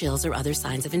fever, chills, or other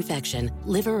signs of infection,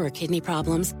 liver or kidney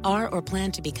problems, are or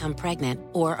plan to become pregnant,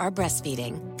 or are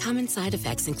breastfeeding. Common side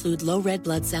effects include low red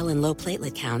blood cell and low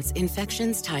platelet counts,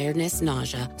 infections, tiredness,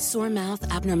 nausea, sore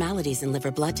mouth, abnormalities in liver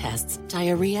blood tests,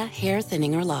 diarrhea, hair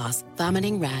thinning or loss,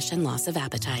 vomiting, rash, and loss of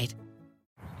appetite.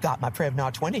 Got my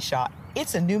Prevnar 20 shot.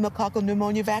 It's a pneumococcal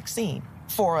pneumonia vaccine.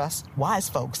 For us, wise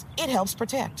folks, it helps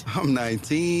protect. I'm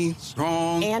 19,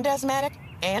 strong. And asthmatic,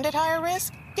 and at higher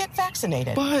risk. Get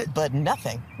vaccinated. But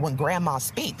nothing when grandma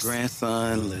speaks.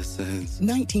 Grandson listens.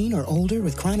 19 or older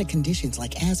with chronic conditions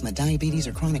like asthma, diabetes,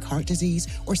 or chronic heart disease,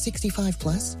 or 65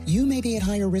 plus, you may be at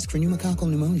higher risk for pneumococcal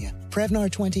pneumonia.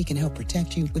 Prevnar 20 can help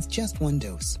protect you with just one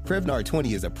dose. Prevnar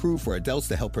 20 is approved for adults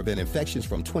to help prevent infections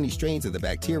from 20 strains of the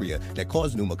bacteria that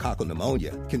cause pneumococcal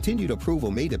pneumonia. Continued approval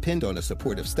may depend on a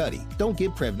supportive study. Don't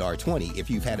give Prevnar 20 if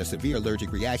you've had a severe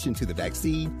allergic reaction to the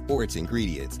vaccine or its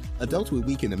ingredients. Adults with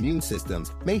weakened immune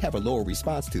systems may have a lower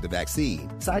response to the vaccine.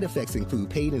 Side effects include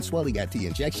pain and swelling at the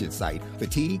injection site,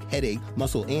 fatigue, headache,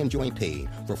 muscle, and joint pain.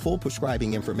 For full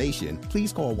prescribing information,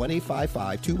 please call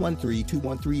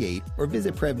 1-855-213-2138 or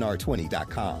visit Prevnar20.com.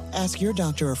 Ask your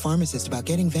doctor or pharmacist about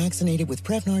getting vaccinated with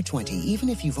Prevnar 20, even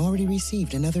if you've already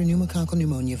received another pneumococcal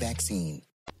pneumonia vaccine.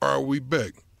 All right, we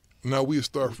back. Now we'll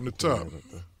start from the top.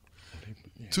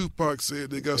 Tupac said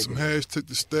they got some hash, took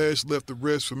the stash, left the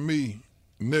rest for me.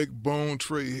 Neck, Bone,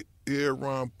 Trey,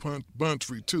 Aaron,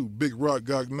 Buntry, too. Big Rock,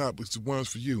 Gognopolis, the ones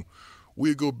for you.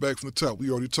 We'll go back from the top. We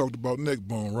already talked about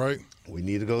Neckbone, right? We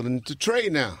need to go to Trey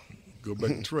now. Go back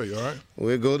to Trey, all right?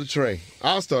 We'll go to Trey.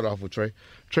 I'll start off with Trey.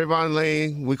 Trayvon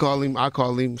Lane,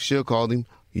 she'll call him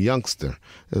Youngster,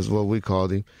 is what we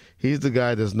called him. He's the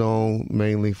guy that's known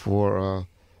mainly for,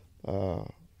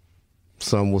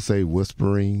 some will say,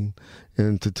 whispering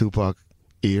into Tupac's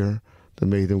ear that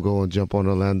made him go and jump on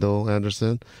Orlando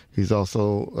Anderson. He's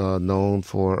also known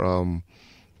for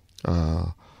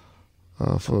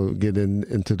getting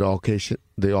into the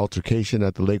altercation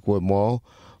at the Lakewood Mall,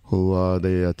 who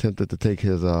they attempted to take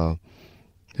his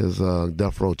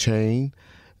death row chain,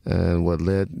 and what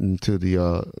led into the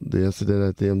incident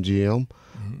at the MGM.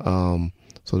 Mm-hmm.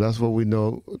 So that's what we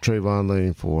know Trayvon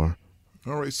Lane for.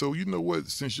 All right, so you know what?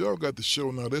 Since y'all got the show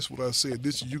now, that's what I said.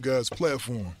 This is you guys'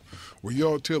 platform where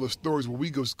y'all tell the stories where we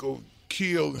go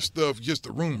kill and stuff, just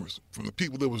the rumors from the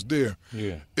people that was there.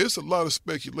 Yeah. It's a lot of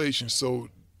speculation, so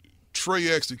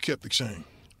Trey actually kept the chain.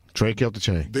 Trey kept the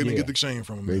chain. They didn't get the chain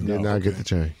from him. They did not get the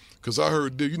chain. Because I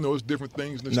heard, it's different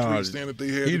things in the streets saying that they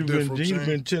had a different chain. He'd have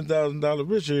been $10,000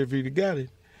 richer if he'd have got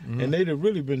it. Mm-hmm. And they'd have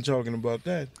really been talking about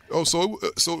that. Oh, so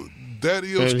that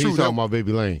is and true. He's talking about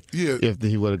Baby Lane. Yeah. If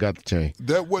he would have got the chain.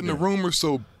 That wasn't a rumor,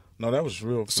 so... No, that was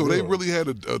real. So they really had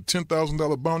a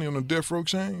 $10,000 bounty on the death row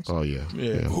chains? Oh, yeah.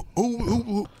 Yeah.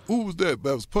 Who was that?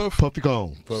 That was Puff? Puffy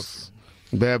Combs. Puff.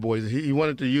 Bad Boys. He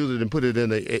wanted to use it and put it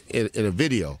in a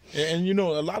video. And you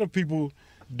know, a lot of people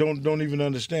don't even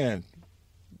understand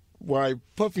why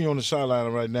Puffy on the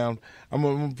sideline right now. I'm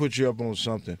gonna put you up on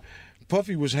something.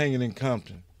 Puffy was hanging in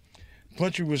Compton.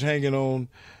 Punchy was hanging on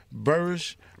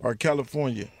Burris or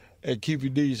California at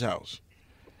Keefy D's house.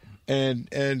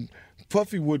 And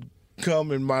Puffy would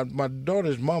come, and my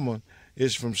daughter's mama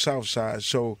is from Southside,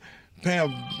 so Pam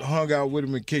hung out with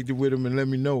him and kicked it with him and let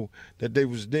me know that they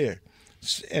was there.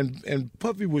 And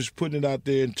Puffy was putting it out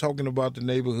there and talking about the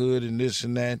neighborhood and this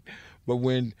and that, but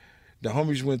when the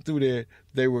homies went through there,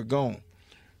 they were gone.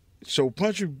 So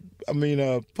Puffy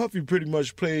pretty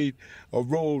much played a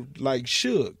role like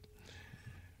Suge.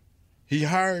 He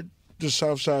hired the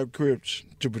Southside Crips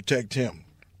to protect him,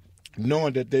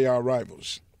 knowing that they are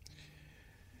rivals.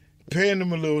 Paying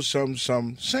them a little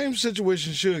something. Same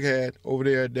situation Suge had over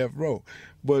there at Death Row.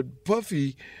 But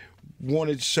Puffy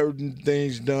wanted certain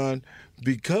things done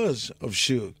because of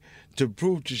Suge, to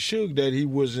prove to Suge that he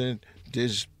wasn't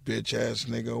this bitch-ass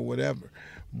nigga or whatever.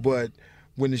 But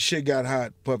when the shit got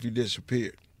hot, Puffy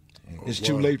disappeared. It's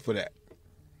too late for that.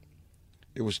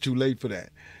 It was too late for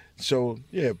that. So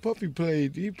yeah, Puffy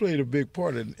played a big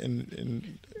part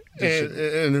in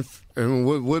and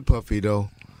with Puffy though,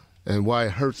 and why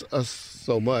it hurts us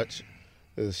so much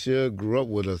is Suge grew up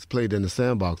with us, played in the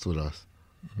sandbox with us.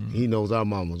 Mm-hmm. He knows our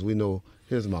mamas, we know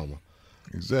his mama.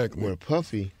 Exactly. Where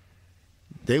Puffy,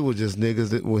 they were just niggas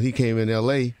that when he came in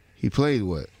L.A., he played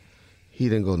with. He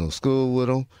didn't go to no school with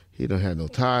them. He didn't have no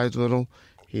ties with them.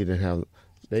 They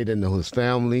didn't know his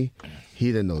family. He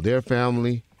didn't know their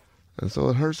family. And so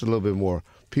it hurts a little bit more.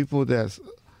 People that's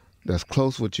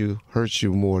close with you hurts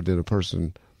you more than a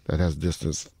person that has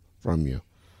distance from you.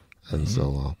 And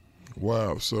so...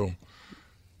 wow, so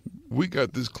we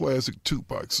got this classic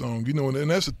Tupac song, you know, and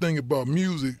that's the thing about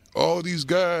music. All these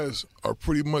guys are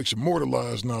pretty much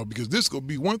immortalized now, because this going to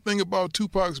be one thing about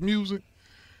Tupac's music.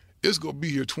 It's going to be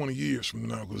here 20 years from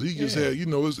now, because he just had, you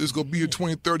know, it's going to be here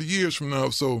 20, 30 years from now.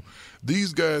 So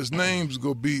these guys' names are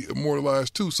going to be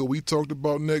immortalized too. So we talked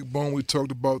about Neckbone. We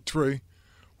talked about Trey.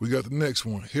 We got the next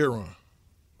one, Heron.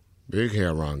 Big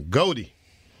Heron. Goldie.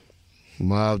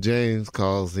 Mob James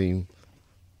calls him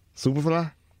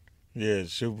Superfly? Yeah,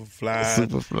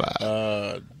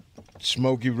 Superfly.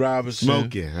 Smokey Robinson.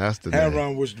 Smokey, that's the name.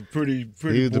 Heron was the pretty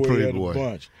he was boy the pretty of boy. the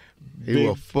bunch. He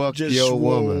will fuck your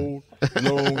woman.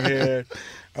 Long hair.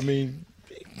 I mean,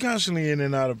 constantly in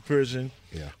and out of prison.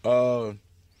 Yeah.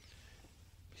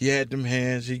 He had them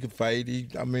hands. He could fight. He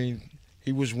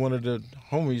was one of the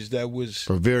homies that was...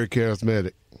 But very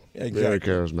charismatic. Exactly. Very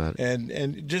charismatic.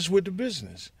 And just with the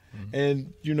business. Mm-hmm.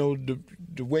 And, you know,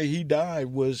 the way he died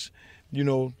was, you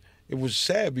know, it was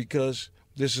sad, because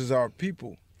this is our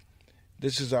people.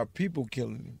 This is our people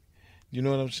killing him. You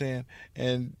know what I'm saying?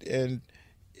 And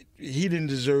he didn't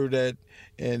deserve that.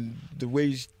 And the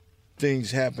way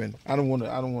things happen, I don't want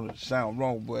to sound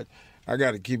wrong, but I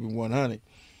got to keep it 100.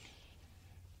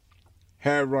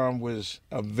 Heron was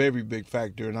a very big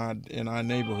factor in our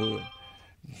neighborhood,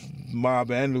 Mob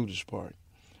and Ludus Park.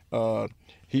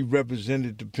 He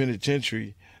represented the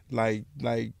penitentiary like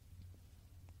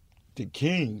the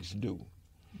Kings do.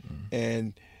 Mm-hmm.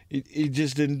 And he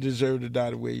just didn't deserve to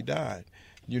die the way he died.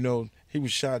 You know, he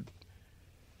was shot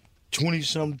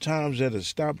 20-some times at a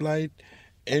stoplight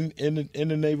in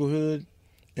the neighborhood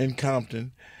in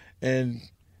Compton, and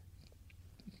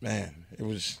man,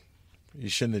 he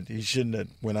shouldn't have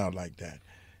went out like that.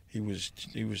 He was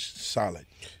solid.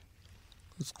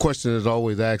 This question is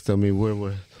always asked of me: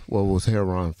 what was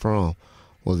Heron from?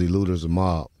 Was he Luders or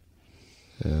Mob?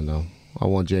 And I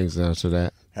want James to answer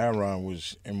that. Heron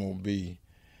was MOB,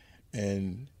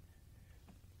 and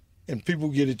people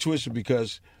get it twisted,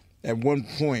 because at one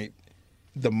point,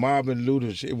 the Mob and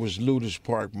Luders, it was Ludus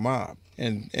Park Mob.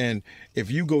 And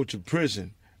if you go to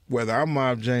prison, whether I'm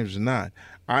Mob James or not,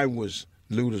 I was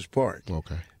Ludus Park.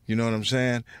 Okay. You know what I'm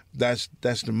saying? That's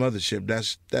the mothership.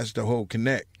 That's the whole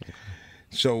connect. Okay.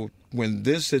 So when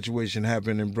this situation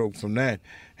happened and broke from that,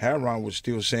 Heron was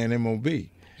still saying MOB.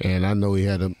 And I know he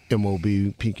had a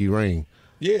MOB pinky ring.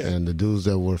 Yeah. And the dudes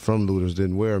that were from Luders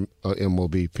didn't wear a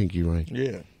MOB pinky ring.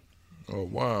 Yeah. Oh,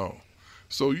 wow.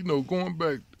 So, you know, going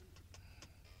back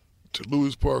to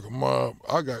Ludus Park and Mob,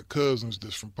 I got cousins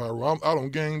that's from Pyro. I don't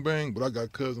gang bang, but I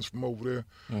got cousins from over there.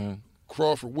 Mm-hmm.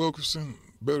 Crawford Wilkerson,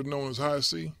 better known as High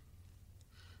C,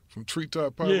 from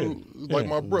Treetop Pyro, like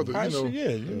my brother.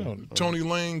 You know. Tony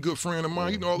Lane, good friend of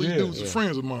mine. You know, all these dudes are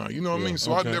friends of mine. You know what I mean?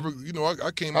 So I never, you know,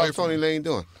 I came out. How's Tony Lane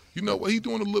doing? You know what? He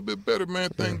doing a little bit better, man.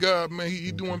 Thank God, man.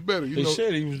 He doing better. They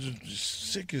said he was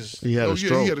sick as... He had a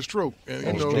stroke. He had a stroke.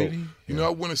 And, you know, I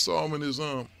went and saw him in his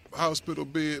hospital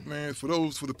bed, man. For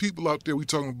the people out there, we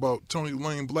talking about Tony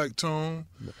Lane, Black Tone.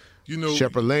 You know,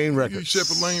 Shepherd Lane Records.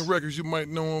 Shepherd Lane Records. You might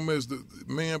know him as the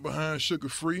man behind Sugar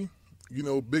Free. You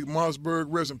know, Big Mossberg,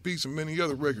 Rest in Peace, and many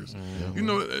other records.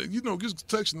 Mm-hmm. You know, just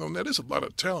touching on that, there's a lot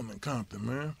of talent in Compton,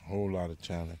 man. A whole lot of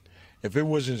talent. If it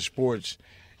wasn't sports,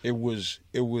 it was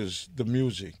the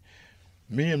music.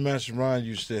 Me and Master Ron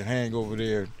used to hang over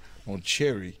there on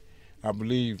Cherry, I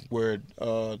believe, where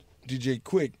DJ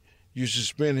Quick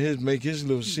used to make his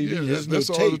little CD, his that's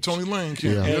little all tapes. the Tony Lane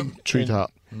kids. Yeah, and,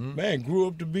 Treetop. Man, grew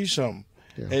up to be something.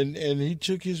 Yeah. And he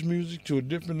took his music to a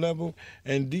different level,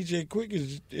 and DJ Quick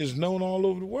is known all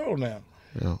over the world now.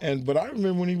 Yeah. But I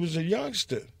remember when he was a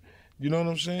youngster, you know what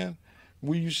I'm saying?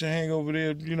 We used to hang over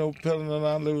there, you know, peddling on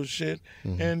our little shit,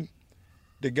 and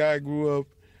the guy grew up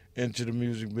into the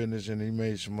music business, and he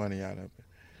made some money out of it.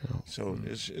 Yeah. So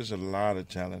it's a lot of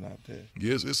talent out there.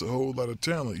 Yes, it's a whole lot of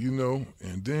talent, you know.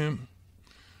 And then,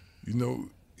 you know,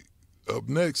 up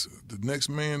next, the next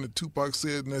man that Tupac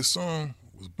said in that song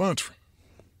was Buntry.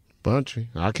 Buntry.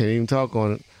 I can't even talk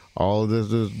on it. All of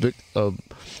this big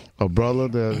a brother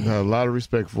that I have a lot of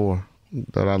respect for,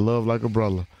 that I love like a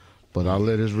brother, but I'll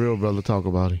let his real brother talk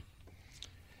about him.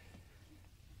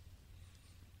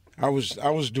 I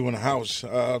was doing a house.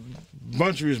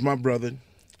 Buntry is my brother,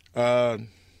 a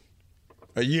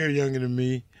year younger than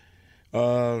me.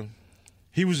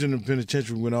 He was in the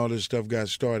penitentiary when all this stuff got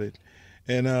started,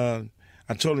 and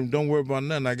I told him, "Don't worry about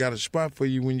nothing. I got a spot for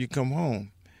you when you come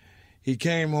home." He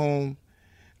came home.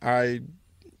 I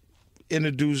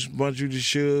introduced Buntry to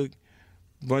Suge.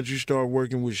 Buntry started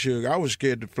working with Suge. I was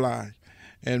scared to fly,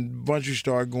 and Buntry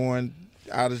started going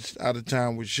out of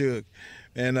town with Suge.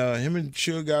 And him and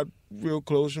Suge got real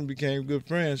close and became good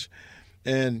friends.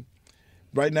 And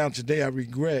right now, today, I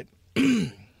regret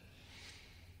the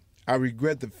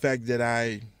fact that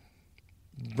I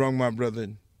brought my brother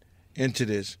into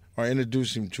this or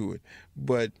introduced him to it.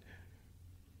 But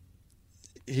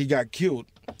he got killed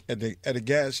at a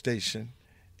gas station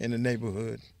in the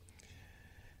neighborhood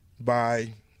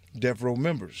by Death Row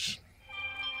members.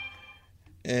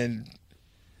 And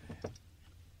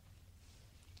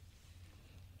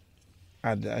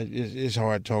it's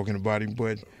hard talking about him,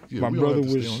 but my brother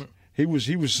was solid. He was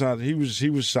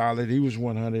solid. He was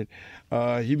 100.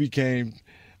 He became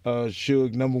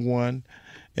Suge #1,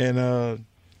 and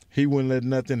he wouldn't let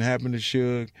nothing happen to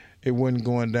Suge. It wasn't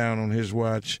going down on his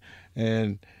watch,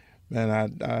 and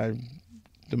I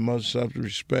the most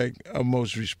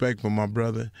respect for my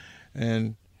brother,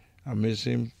 and I miss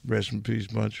him. Rest in peace,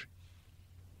 Buntry.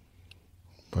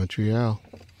 Buntry Al.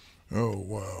 Oh,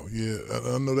 wow. Yeah,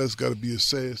 I know that's got to be a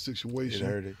sad situation. It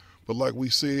hurt it. But like we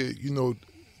said, you know,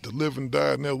 to live and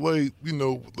die in L.A., you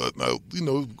know,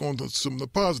 going to some of the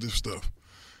positive stuff.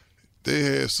 They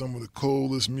had some of the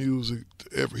coolest music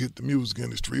to ever hit the music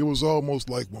industry. It was almost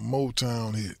like when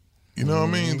Motown hit. You know what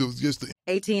I mean? It was just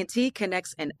AT&T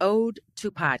connects an ode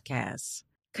to podcasts.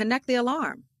 Connect the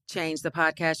alarm. Change the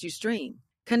podcast you stream.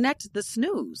 Connect the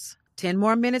snooze. 10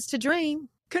 more minutes to dream.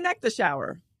 Connect the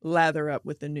shower. Lather up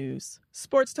with the news,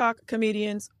 sports talk,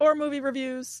 comedians, or movie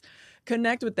reviews.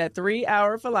 Connect with that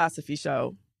 3-hour philosophy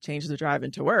show. Change the drive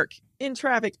into work in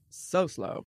traffic so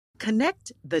slow.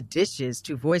 Connect the dishes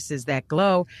to voices that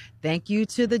glow. Thank you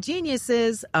to the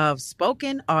geniuses of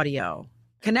spoken audio.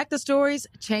 Connect the stories,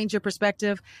 change your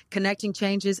perspective. Connecting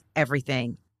changes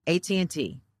everything.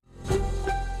 AT&T.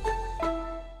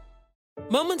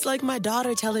 Moments like my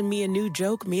daughter telling me a new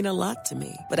joke mean a lot to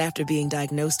me. But after being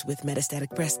diagnosed with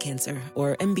metastatic breast cancer,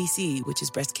 or MBC, which is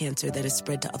breast cancer that is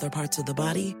spread to other parts of the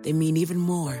body, they mean even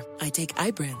more. I take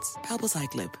Ibrance,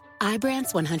 palbociclib.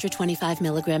 Ibrance 125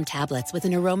 milligram tablets with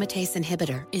an aromatase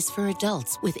inhibitor is for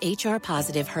adults with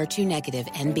HR-positive, HER2-negative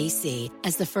MBC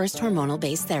as the first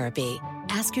hormonal-based therapy.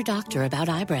 Ask your doctor about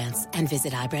Ibrance and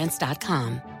visit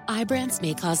Ibrance.com. Ibrance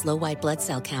may cause low white blood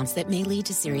cell counts that may lead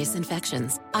to serious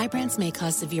infections. Ibrance may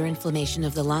cause severe inflammation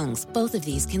of the lungs. Both of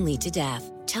these can lead to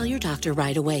death. Tell your doctor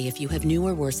right away if you have new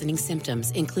or worsening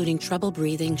symptoms, including trouble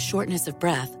breathing, shortness of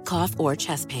breath, cough, or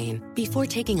chest pain. Before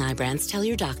taking Ibrance, tell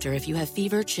your doctor if you have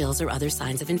fever, chills, or other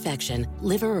signs of infection,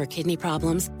 liver or kidney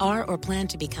problems, are or plan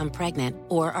to become pregnant,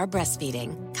 or are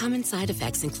breastfeeding. Common side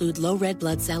effects include low red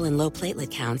blood cell and low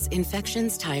platelet counts,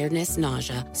 infections, tiredness,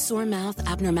 nausea, sore mouth,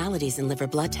 abnormalities in liver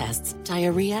blood tests,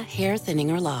 diarrhea, hair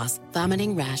thinning or loss,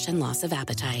 vomiting, rash, and loss of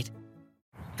appetite.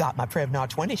 Got my Prevnar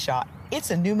 20 shot. It's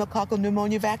a pneumococcal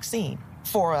pneumonia vaccine.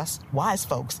 For us, wise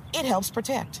folks, it helps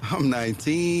protect. I'm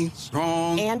 19,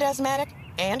 strong. And asthmatic,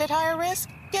 and at higher risk.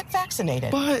 get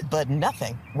vaccinated. But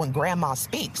nothing when Grandma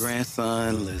speaks.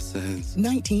 Grandson listens.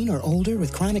 19 or older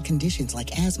with chronic conditions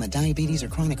like asthma, diabetes, or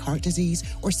chronic heart disease,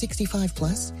 or 65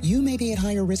 plus, you may be at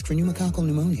higher risk for pneumococcal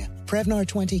pneumonia. Prevnar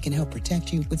 20 can help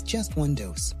protect you with just one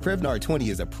dose. Prevnar 20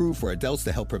 is approved for adults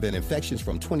to help prevent infections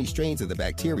from 20 strains of the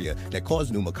bacteria that cause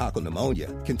pneumococcal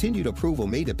pneumonia. Continued approval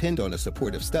may depend on a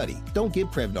supportive study. Don't give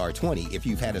Prevnar 20 if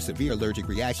you've had a severe allergic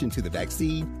reaction to the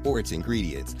vaccine or its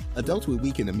ingredients. Adults with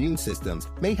weakened immune systems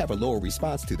may have a lower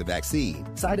response to the vaccine.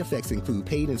 Side effects include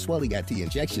pain and swelling at the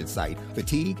injection site,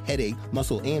 fatigue, headache,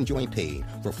 muscle, and joint pain.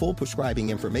 For full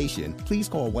prescribing information, please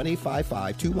call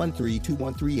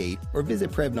 1-855-213-2138 or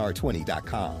visit Prevnar20.com.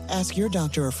 Ask your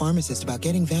doctor or pharmacist about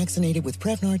getting vaccinated with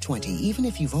Prevnar 20, even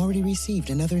if you've already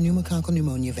received another pneumococcal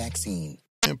pneumonia vaccine.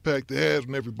 Impact it has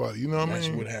on everybody, you know what I mean?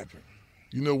 That's what happened.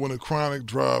 You know, when the Chronic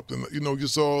dropped and,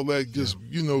 just all that,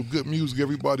 good music,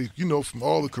 everybody, from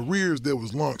all the careers there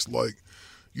was launched, like,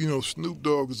 Snoop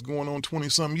Dogg is going on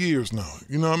 20-something years now.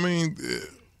 You know what I mean?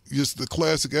 Just the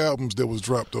classic albums that was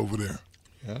dropped over there.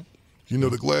 Yeah.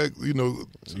 The glad, You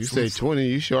say 20,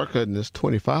 you shortcutting this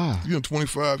 25.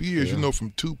 25 years, Yeah.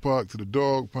 From Tupac to the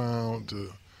Dog Pound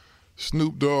to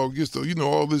Snoop Dogg,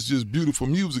 all this just beautiful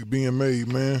music being made,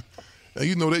 man.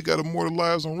 And, they got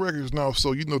immortalized on records now.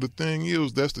 So, the thing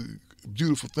is, that's the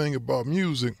beautiful thing about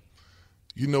music.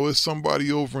 It's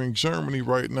somebody over in Germany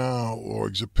right now or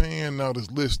Japan now that's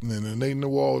listening, and they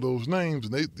know all those names,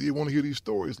 and they want to hear these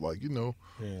stories like, who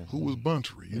was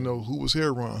Buntry, who was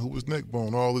Heron, who was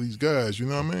Neckbone, all of these guys, you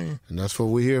know what I mean? And that's what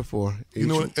we're here for.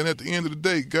 And at the end of the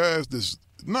day, guys that's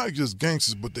not just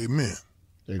gangsters, but they men.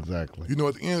 Exactly.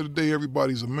 At the end of the day,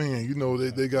 everybody's a man.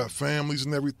 They got families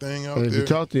and everything out and there. if you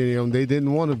talk to any of them, they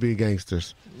didn't want to be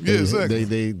gangsters. Yeah, exactly.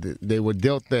 They were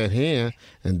dealt that hand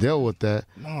and dealt with that,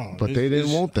 but they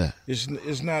didn't want that.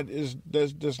 That's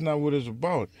not what it's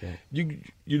about. Yeah. You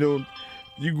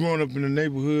growing up in the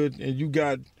neighborhood and you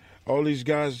got all these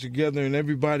guys together and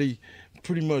everybody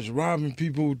pretty much robbing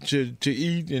people to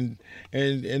eat and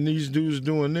these dudes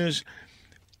doing this.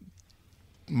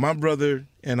 My brother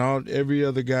and every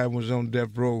other guy was on death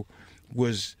row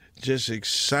was just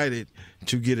excited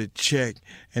to get a check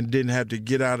and didn't have to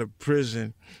get out of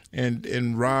prison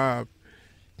and rob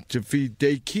to feed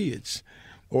their kids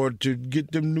or to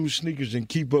get them new sneakers and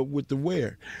keep up with the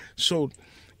wear. So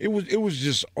it was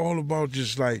just all about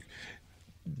just like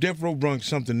death row brought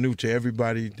something new to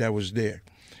everybody that was there,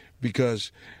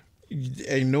 because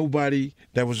ain't nobody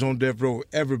that was on death row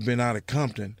ever been out of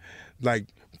Compton, like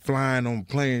flying on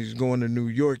planes going to New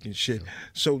York and shit.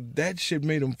 So that shit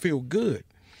made them feel good.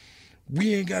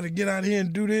 We ain't got to get out here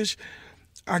and do this.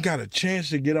 I got a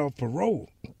chance to get off parole.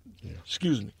 Yeah.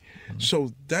 Excuse me. Mm-hmm.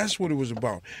 So that's what it was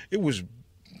about. It was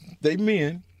they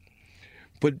men,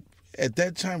 but at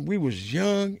that time we was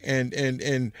young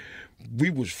and we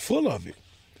was full of it.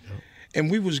 Yeah. And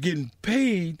we was getting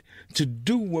paid to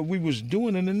do what we was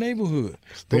doing in the neighborhood.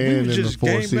 But we was just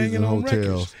gangbanging on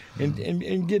records and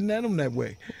getting at them that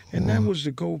way. And that was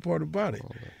the cold part about it.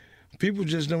 People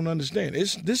just don't understand.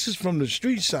 This is from the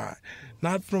street side,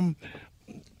 not from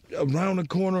around the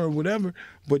corner or whatever,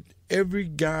 but every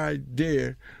guy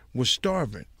there was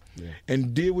starving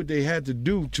and did what they had to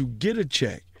do to get a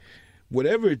check,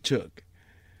 whatever it took,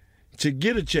 to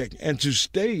get a check and to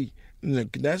stay.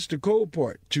 That's the cold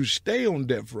part, to stay on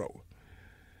death row.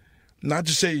 Not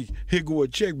to say, here go a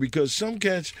check, because some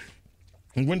cats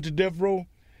went to death row,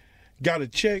 got a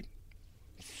check,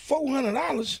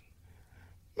 $400.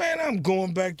 Man, I'm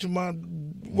going back to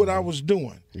what I was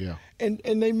doing. Yeah. And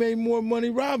they made more money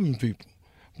robbing people.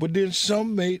 But then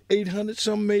some made $800,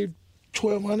 some made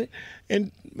 $1,200,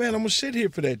 and man, I'm gonna sit here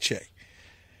for that check.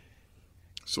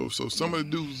 So some of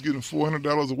the dudes was getting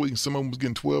 $400 a week, and some of them was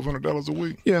getting $1,200 a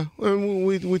week. Yeah, and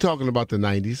we talking about the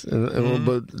 90s,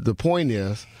 but the point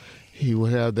is, he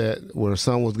would have that where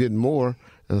some was getting more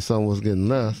and some was getting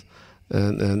less,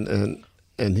 and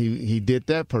he did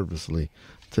that purposely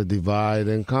to divide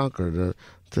and conquer,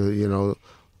 to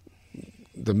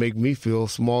make me feel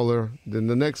smaller than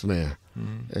the next man.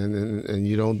 Mm-hmm. And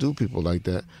you don't do people like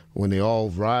that when they all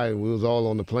ride. We was all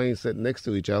on the plane sitting next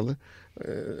to each other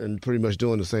and pretty much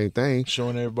doing the same thing,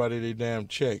 showing everybody their damn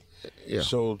check. Yeah.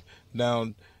 So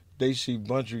now they see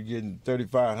Buntry getting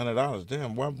 $3,500.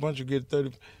 Damn, why Buntry get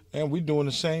 $30? And we doing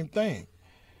the same thing.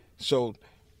 So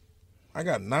I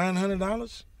got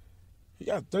 $900. He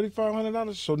got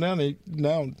 $3,500. So now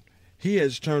he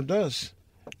has turned us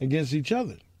against each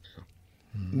other.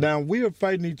 Mm-hmm. Now we are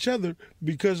fighting each other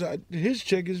because his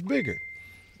check is bigger.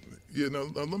 Yeah. Now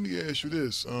let me ask you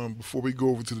this before we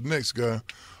go over to the next guy.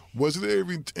 Was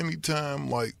it any time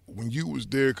like when you was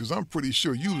there? Because I'm pretty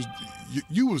sure you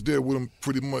was there with him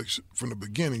pretty much from the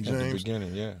beginning, James. At the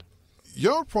beginning, yeah.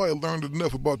 Y'all probably learned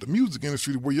enough about the music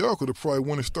industry where y'all could have probably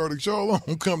went and started y'all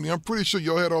own company. I'm pretty sure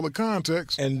y'all had all the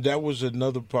contacts. And that was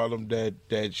another problem that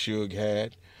Suge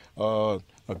had. A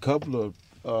couple of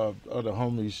other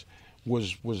homies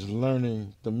was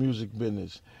learning the music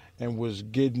business and was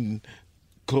getting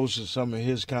close to some of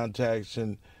his contacts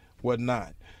and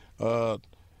whatnot.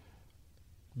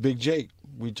 Big Jake,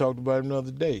 we talked about him the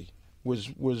other day, was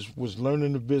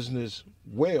learning the business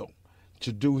well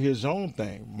to do his own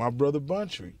thing. My brother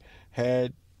Buntry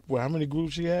had, how many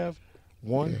groups he have?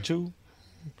 One, two?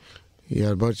 He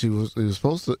had a bunch. He was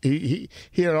supposed to. He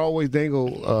had always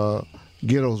dangled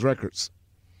Ghetto's Records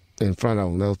in front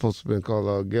of him. That was supposed to have been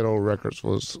called Ghetto Records.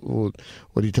 Was what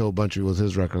he told Buntry was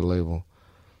his record label,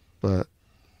 but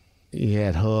he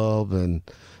had Hub and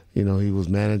he was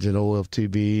managing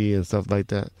OFTB and stuff like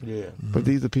that. Yeah. Mm-hmm. But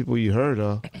these are people you heard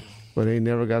of, but they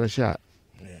never got a shot.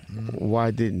 Yeah. Mm-hmm.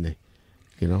 Why didn't they?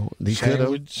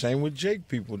 Same with Jake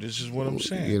people. This is what I'm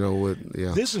saying.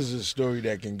 This is a story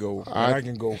that can go. I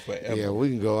can go forever. Yeah, we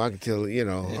can go. I can tell.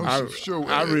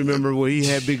 I remember where he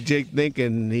had Big Jake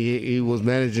thinking he was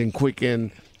managing Quick and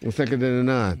Second and the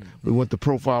Nine. We went to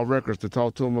Profile Records to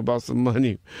talk to him about some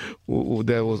money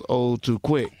that was owed to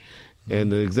Quick,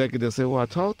 and the executive said, "Well, I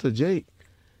talked to Jake."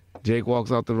 Jake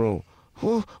walks out the room.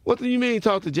 Well, what do you mean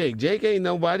talk to Jake? Jake ain't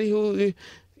nobody who.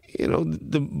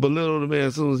 Belittle the man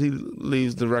as soon as he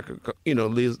leaves the record,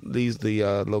 leaves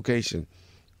the location.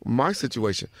 My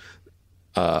situation,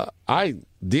 I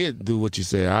did do what you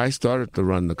said. I started to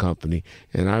run the company,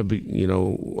 and I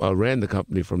ran the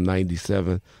company from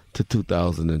 97 to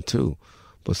 2002.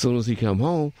 But as soon as he come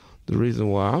home, the reason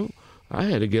why I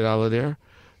had to get out of there,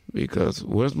 because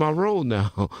where's my role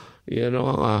now?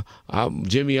 I'm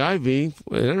Jimmy Iovine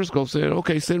at Interscope saying,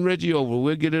 okay, send Reggie over.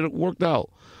 We'll get it worked out.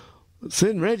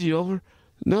 Send Reggie over?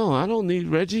 No, I don't need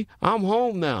Reggie. I'm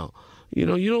home now. You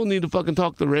don't need to fucking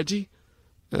talk to Reggie.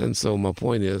 And so my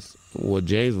point is, what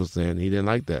James was saying, he didn't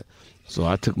like that. So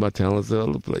I took my talents to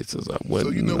other places. I went.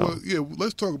 So you know what? Yeah,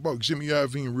 let's talk about Jimmy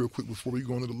Iovine real quick before we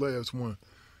go into the last one.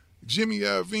 Jimmy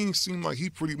Iovine seemed like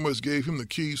he pretty much gave him the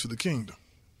keys to the kingdom.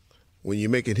 When you're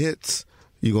making hits,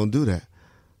 you're gonna do that.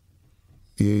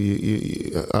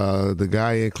 The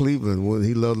guy in Cleveland,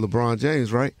 he loved LeBron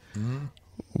James, right? Mm-hmm.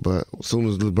 But as soon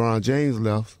as LeBron James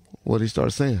left, what did he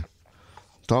start saying?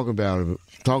 Talking about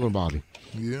him.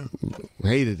 Yeah.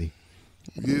 Hated him.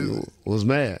 Yeah. Was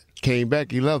mad. Came back,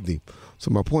 he loved him.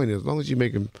 So my point is, as long as you're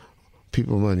making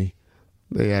people money,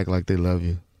 they act like they love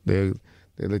you. They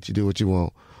let you do what you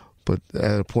want. But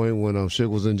at a point when Suge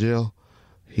was in jail,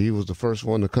 he was the first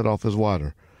one to cut off his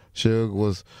water. Suge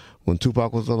was, when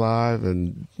Tupac was alive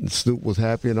and Snoop was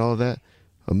happy and all that,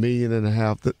 $1.5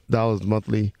 million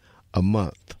monthly a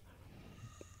month.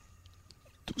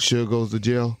 Suge goes to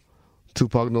jail.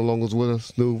 Tupac no longer's with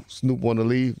us. Snoop want to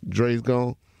leave. Dre's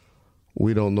gone.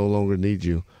 We don't no longer need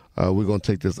you. We're gonna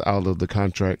take this out of the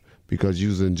contract because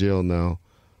you's in jail now.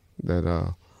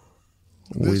 That's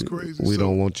crazy. We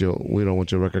don't want your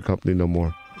record company no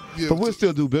more. Yeah, but we'll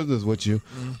still do business with you.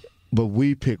 Mm-hmm. But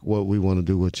we pick what we want to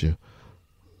do with you.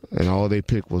 And all they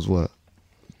picked was what?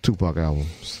 Tupac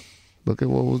albums. Look at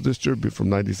what was distributed from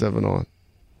 97 on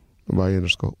by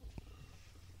Interscope.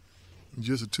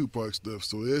 Just the Tupac stuff.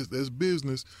 So that's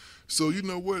business. So you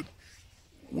know what?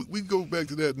 We go back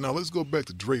to that. Now let's go back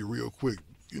to Dre real quick.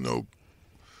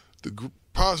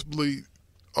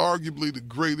 Arguably the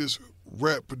greatest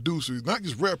rap producer, not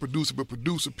just rap producer, but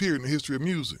producer period in the history of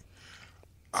music.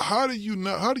 How do you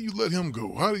let him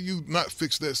go? How do you not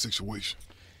fix that situation?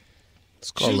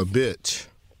 It's called a bitch.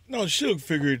 No, Suge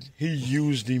figured he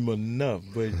used him enough,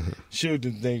 but Suge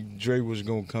didn't think Dre was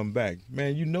going to come back.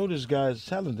 Man, this guy's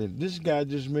talented. This guy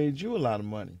just made you a lot of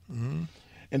money. Mm-hmm.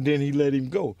 And then he let him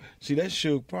go. See, that's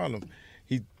Suge's problem.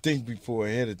 He think before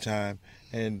ahead of time,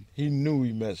 and he knew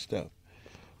he messed up.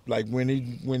 Like while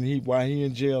he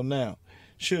in jail now,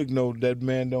 Suge know that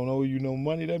man don't owe you no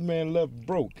money. That man left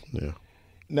broke. Yeah.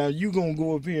 Now you gonna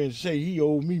go up here and say he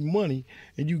owed me money,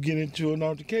 and you get into an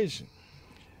altercation.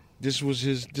 This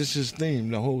his theme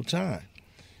the whole time.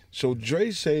 So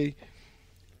Dre say,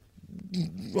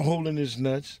 holding his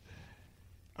nuts,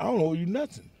 I don't owe you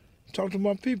nothing. Talk to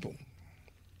my people.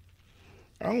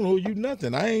 I don't owe you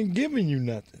nothing. I ain't giving you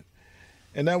nothing.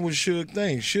 And that was Suge's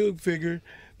thing. Suge figured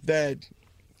that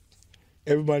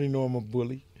everybody know I'm a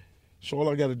bully. So all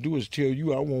I got to do is tell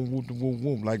you I want whoop the whoop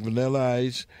whoop like Vanilla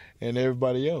Ice and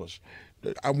everybody else.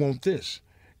 I want this.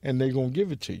 And they going to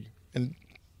give it to you. And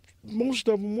most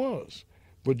of them was.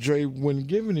 But Dre wasn't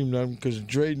giving him nothing because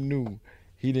Dre knew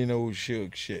he didn't owe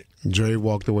Suge shit. Dre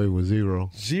walked away with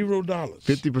 $0.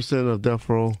 50% of Death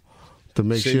Row to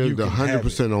make Suge the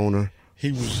 100% owner.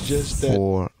 He was just that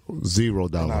for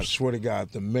 $0. And I swear to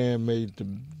God, the man made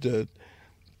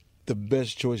the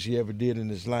best choice he ever did in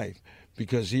his life,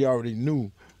 because he already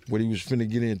knew what he was finna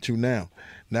get into now.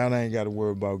 Now I ain't got to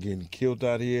worry about getting killed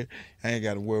out here. I ain't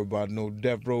got to worry about no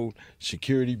Death Row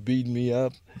security beating me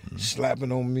up,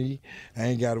 slapping on me. I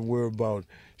ain't got to worry about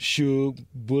Suge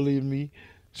bullying me.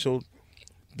 So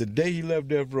the day he left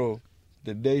Death Row,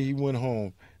 the day he went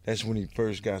home, that's when he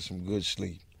first got some good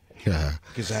sleep. Yeah.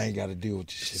 Because I ain't got to deal with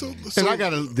this shit. And I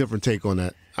got a different take on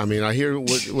that. I mean, I hear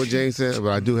what James said,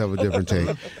 but I do have a different take.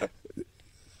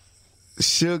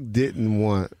 Suge didn't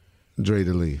want Dre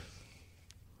to leave.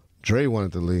 Dre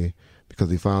wanted to leave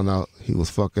because he found out he was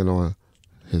fucking on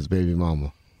his baby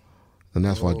mama. And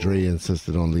that's why Dre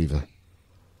insisted on leaving.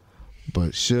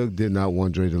 But Suge did not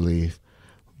want Dre to leave,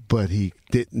 but he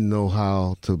didn't know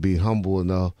how to be humble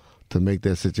enough to make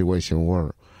that situation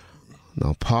work.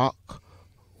 Now, Pac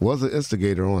was an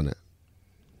instigator on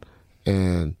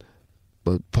it,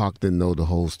 but Pac didn't know the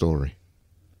whole story.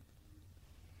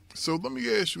 So let me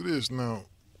ask you this now.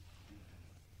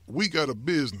 We got a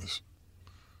business.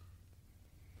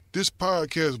 This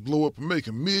podcast blow up and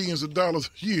making millions of dollars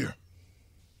a year.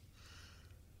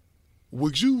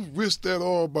 Would you risk that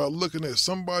all by looking at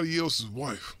somebody else's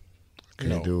wife?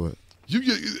 Can't do it.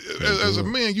 As a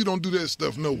man, you don't do that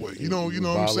stuff no way. You know what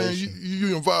I'm saying?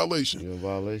 You're in violation. You're in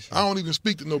violation. I don't even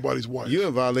speak to nobody's wife. You're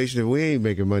in violation if we ain't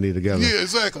making money together. Yeah,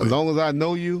 exactly. As long as I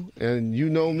know you and you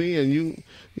know me and you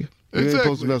ain't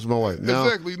supposed to mess with my wife. Now,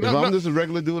 exactly. If I'm just a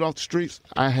regular dude off the streets,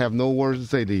 I have no words to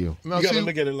say to you. Now, you got to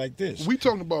look at it like this. We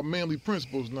talking about manly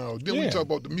principles now. Then we talk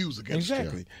about the music industry.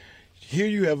 Exactly. Here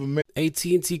you have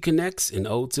AT&T connects an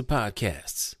ode to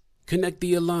podcasts. Connect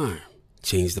the alarm.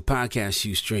 Change the podcast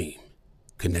you stream.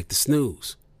 Connect the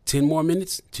snooze. 10 more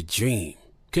minutes to dream.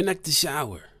 Connect the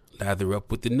shower. Lather up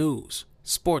with the news,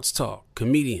 sports talk,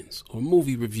 comedians, or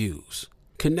movie reviews.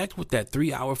 Connect with that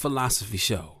 3-hour philosophy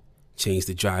show. Change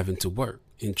the drive into work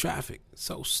in traffic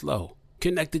so slow.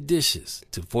 Connect the dishes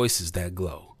to voices that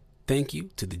glow. Thank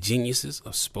you to the geniuses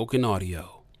of spoken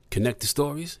audio. Connect the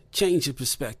stories, change your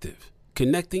perspective.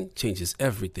 Connecting changes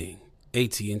everything.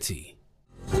 AT&T.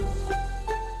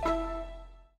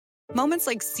 Moments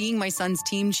like seeing my son's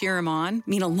team cheer him on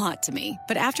mean a lot to me.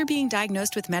 But after being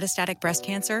diagnosed with metastatic breast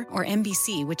cancer, or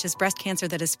MBC, which is breast cancer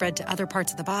that has spread to other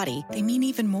parts of the body, they mean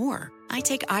even more. I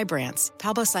take Ibrance,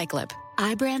 palbociclib.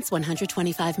 Ibrance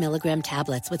 125 milligram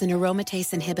tablets with an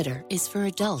aromatase inhibitor is for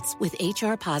adults with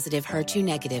HR-positive,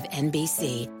 HER2-negative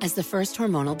NBC as the first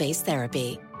hormonal-based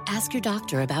therapy. Ask your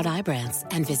doctor about Ibrance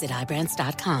and visit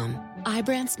Ibrance.com.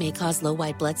 Ibrance may cause low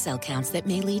white blood cell counts that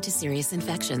may lead to serious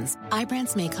infections.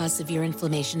 Ibrance may cause severe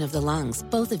inflammation of the lungs.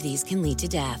 Both of these can lead to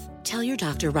death. Tell your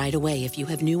doctor right away if you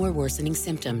have new or worsening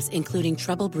symptoms, including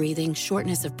trouble breathing,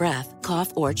 shortness of breath,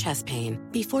 cough, or chest pain.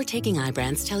 Before taking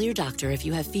Ibrance, tell your doctor if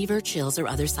you have fever, chills, or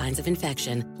other signs of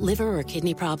infection, liver or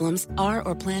kidney problems, are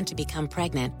or plan to become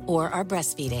pregnant, or are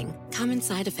breastfeeding. Common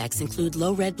side effects include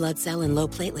low red blood cell and low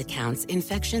platelet counts,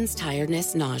 infections,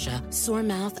 tiredness, nausea, sore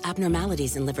mouth,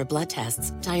 abnormalities in liver blood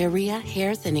tests, diarrhea,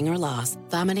 hair thinning or loss,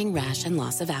 vomiting, rash, and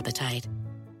loss of appetite.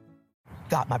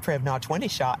 Got my Prevnar 20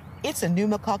 shot. It's a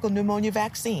pneumococcal pneumonia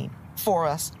vaccine. For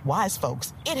us, wise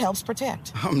folks, it helps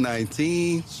protect. I'm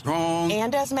 19, strong.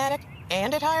 And asthmatic,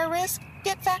 and at higher risk.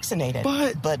 Get vaccinated.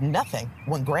 But nothing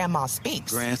when grandma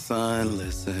speaks. Grandson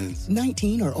listens.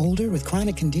 19 or older with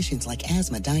chronic conditions like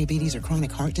asthma, diabetes, or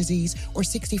chronic heart disease, or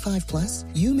 65 plus,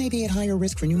 you may be at higher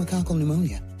risk for pneumococcal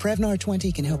pneumonia. Prevnar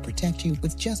 20 can help protect you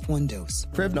with just one dose.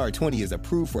 Prevnar 20 is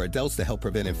approved for adults to help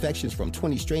prevent infections from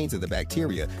 20 strains of the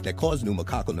bacteria that cause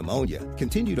pneumococcal pneumonia.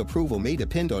 Continued approval may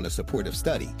depend on a supportive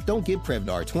study. Don't give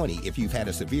Prevnar 20 if you've had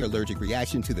a severe allergic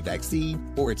reaction to the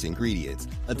vaccine or its ingredients.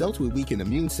 Adults with weakened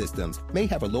immune systems may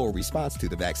have a lower response to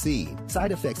the vaccine.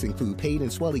 Side effects include pain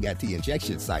and swelling at the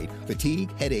injection site,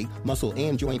 fatigue, headache, muscle,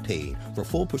 and joint pain. For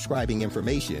full prescribing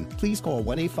information, please call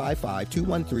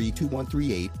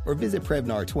 1-855-213-2138 or visit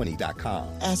Prevnar20.com.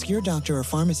 Ask your doctor or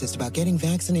pharmacist about getting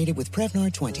vaccinated with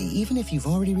Prevnar 20, even if you've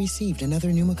already received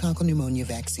another pneumococcal pneumonia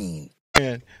vaccine.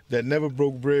 Man that never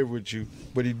broke bread with you,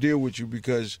 but he deal with you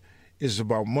because it's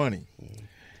about money.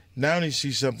 Now he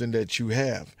sees something that you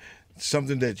have,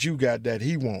 something that you got that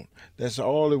he won't. That's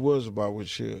all it was about with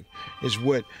Suge. It's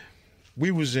what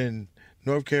we was in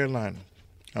North Carolina.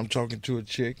 I'm talking to a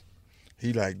chick.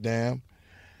 He like, damn.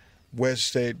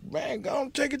 West said, man, go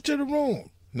on, take it to the room.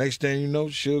 Next thing you know,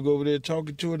 Suge over there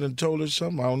talking to her and told her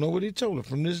something. I don't know what he told her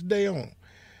from this day on.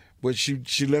 But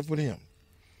she left with him.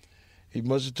 He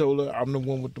must have told her, I'm the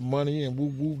one with the money, and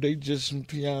woo-woo, they just some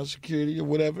peon security or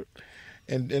whatever,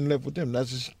 and left with them.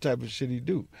 That's the type of shit he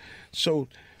do. So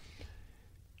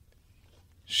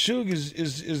Suge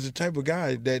is the type of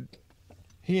guy that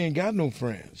he ain't got no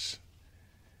friends.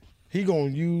 He gonna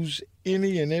use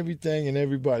any and everything and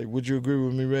everybody. Would you agree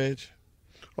with me, Reg?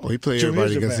 Oh, he played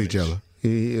everybody against each other.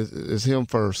 It's him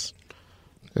first,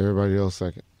 everybody else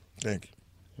second. Thank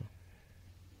you.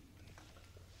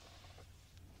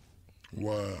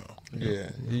 Wow.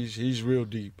 Yeah, he's real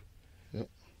deep. Yep.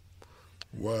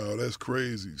 Wow, that's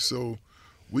crazy. So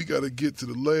we got to get to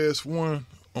the last one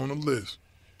on the list.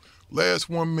 Last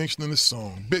one mentioned in the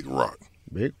song, Big Rock.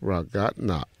 Big Rock got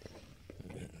knocked.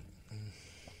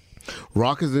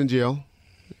 Rock is in jail.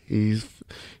 He's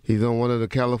on one of the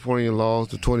California laws,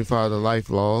 the 25 to life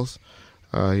laws.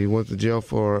 He went to jail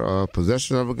for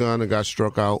possession of a gun and got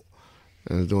struck out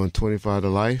and is doing 25 to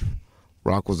life.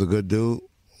 Rock was a good dude.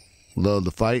 Loved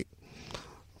to fight.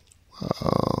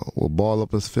 Will ball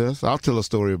up his fist. I'll tell a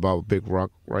story about Big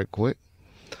Rock right quick.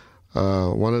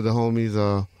 One of the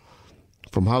homies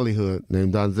from Hollywood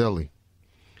named Donzelli.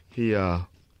 He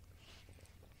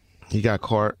got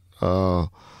caught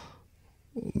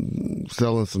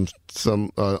selling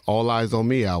some All Eyes on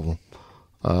Me album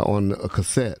on a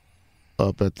cassette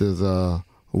up at this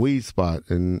weed spot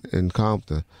in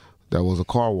Compton. That was a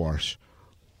car wash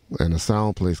and a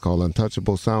sound place called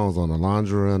Untouchable Sounds on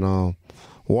Alondra and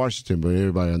Washington, but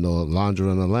everybody know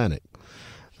Alondra and Atlantic.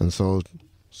 And so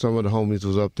some of the homies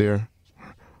was up there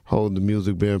holding the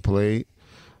music being played,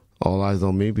 All Eyes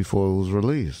on Me, before it was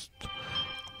released.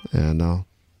 And of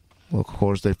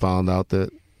course they found out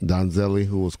that Donzelli,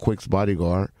 who was Quick's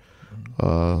bodyguard,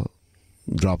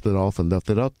 dropped it off and left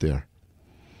it up there.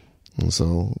 And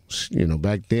so,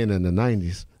 back then in the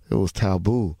 90s, it was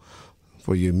taboo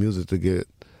for your music to get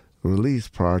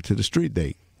released prior to the street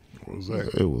date. What was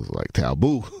that? It was like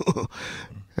taboo.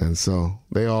 And so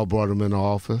they all brought him in the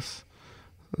office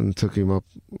and took him up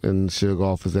in Suge's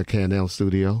office at Can-Am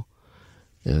Studio.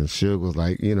 And Suge was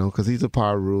like, because he's a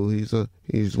Pyru,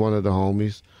 he's one of the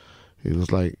homies. He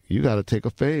was like, you got to take a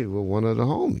fade with one of the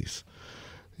homies.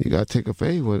 You got to take a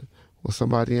fade with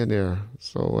somebody in there.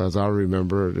 So as I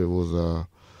remember, it was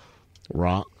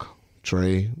Rock,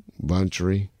 Trey,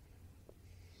 Buntry,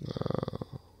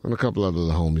 and a couple other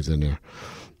homies in there.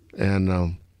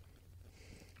 And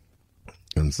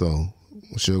so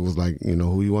Suge was like,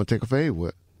 who you want to take a fade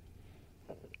with?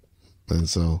 And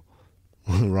so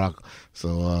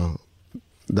Donzelli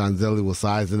was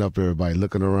sizing up everybody,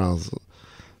 looking around.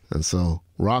 And so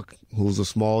Rock, who's a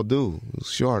small dude,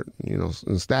 short,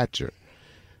 in stature,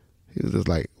 he was just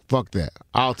like, fuck that,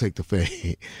 I'll take the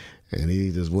fade. And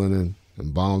he just went in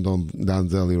and bombed on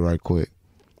Donzelli right quick.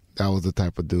 That was the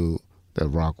type of dude that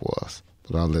Rock was.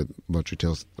 But I'll let Buntry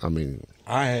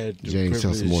James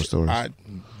tell some more stories. I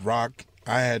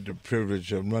had the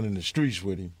privilege of running the streets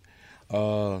with him.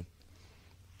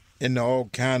 In all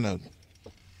kind of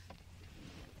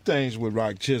things with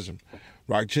Rock Chisholm.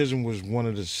 Rock Chisholm was one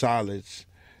of the solids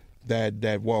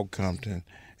that walked Compton.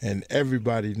 And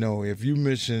everybody know if you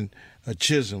mention a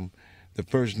Chisholm, the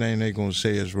first name they're going to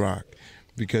say is Rock,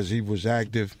 because he was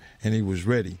active and he was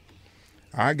ready.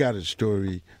 I got a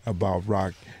story about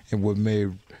Rock and what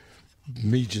made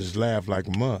me just laugh like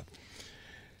a mug.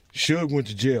 Suge went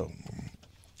to jail.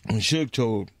 And Suge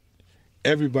told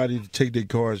everybody to take their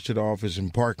cars to the office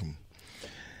and park them.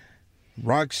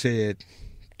 Rock said,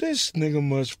 this nigga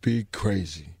must be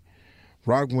crazy.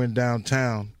 Rock went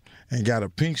downtown and got a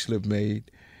pink slip made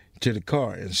to the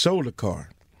car and sold the car.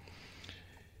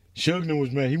 Suge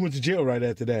was mad. He went to jail right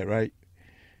after that, right?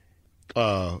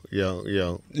 Yeah.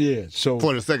 So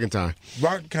for the second time,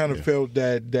 Rock kind of felt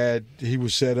that he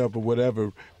was set up or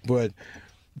whatever, but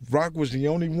Rock was the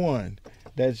only one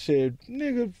that said,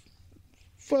 "Nigga,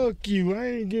 fuck you! I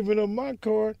ain't giving up my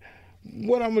car.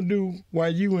 What I'm gonna do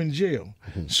while you in jail?"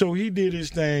 Mm-hmm. So he did his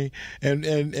thing,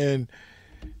 and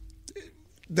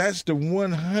that's the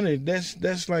 100.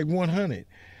 That's like 100.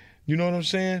 You know what I'm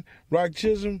saying? Rock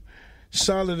Chisholm,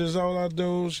 solid as all our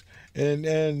those,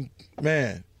 and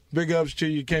man. Big ups to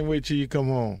you. Can't wait till you come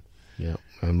home. Yeah,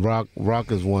 and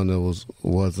Rock is one that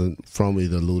wasn't from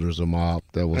either Looters or Mob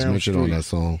that was mentioned on that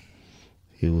song.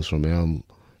 He was from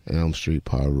Elm Street,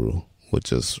 Pyru,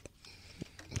 which is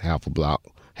half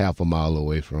a mile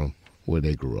away from where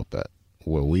they grew up at,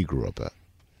 where we grew up at.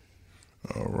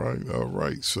 All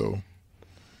right. So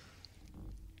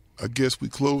I guess we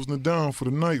closing it down for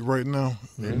the night right now.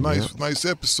 Yeah. Nice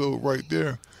episode right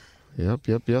there. Yep.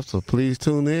 So please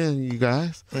tune in, you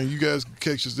guys. And you guys can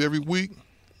catch us every week,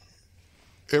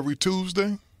 every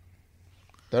Tuesday.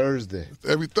 Thursday.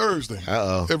 Every Thursday.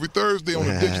 Uh-oh. Every Thursday on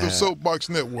the Digital Soapbox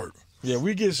Network. Yeah,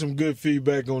 we get some good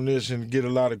feedback on this and get a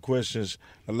lot of questions.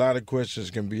 A lot of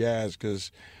questions can be asked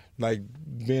because, like,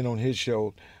 being on his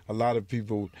show, a lot of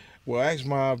people will ask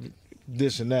Mob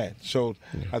this and that. So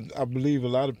I believe a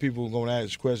lot of people are going to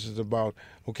ask questions about,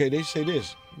 okay, they say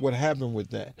this. What happened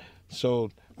with that? So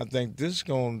I think this is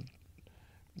going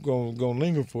to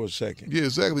linger for a second. Yeah,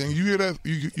 exactly. And you hear that?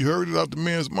 You heard it out the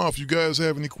man's mouth. You guys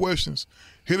have any questions,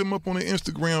 hit him up on the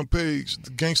Instagram page, The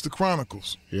Gangsta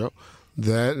Chronicles. Yep.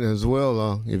 That as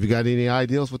well. If you got any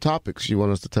ideas for topics you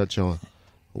want us to touch on,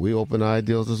 we open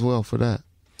ideas as well for that.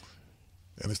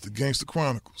 And it's The Gangsta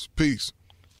Chronicles. Peace.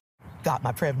 Got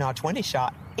my Prevnar 20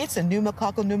 shot. It's a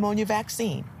pneumococcal pneumonia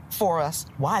vaccine. For us,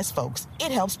 wise folks,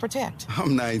 it helps protect.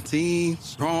 I'm 19,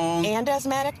 strong. And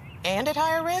asthmatic, and at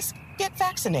higher risk? Get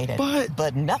vaccinated.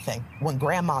 But nothing when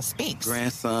grandma speaks.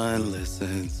 Grandson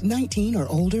listens. 19 or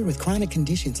older with chronic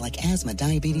conditions like asthma,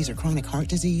 diabetes, or chronic heart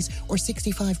disease, or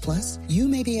 65 plus, you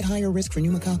may be at higher risk for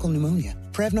pneumococcal pneumonia.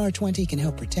 Prevnar 20 can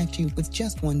help protect you with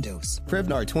just one dose.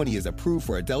 Prevnar 20 is approved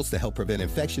for adults to help prevent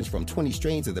infections from 20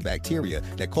 strains of the bacteria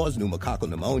that cause pneumococcal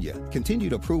pneumonia.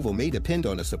 Continued approval may depend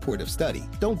on a supportive study.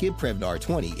 Don't give Prevnar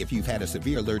 20 if you've had a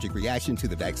severe allergic reaction to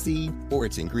the vaccine or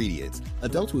its ingredients.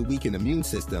 Adults with weakened immune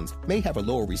systems may have a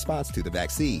lower response to the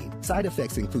vaccine. Side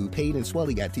effects include pain and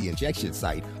swelling at the injection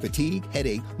site, fatigue,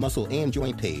 headache, muscle, and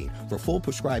joint pain. For full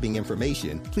prescribing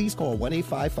information, please call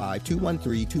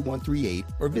 1-855-213-2138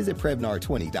 or visit Prevnar20.com.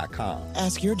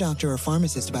 Ask your doctor or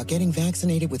pharmacist about getting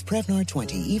vaccinated with Prevnar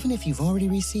 20, even if you've already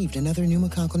received another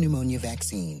pneumococcal pneumonia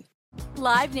vaccine.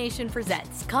 Live Nation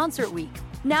presents Concert Week.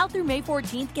 Now through May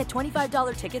 14th, get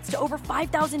 $25 tickets to over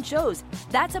 5,000 shows.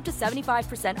 That's up to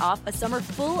 75% off a summer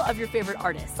full of your favorite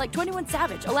artists like 21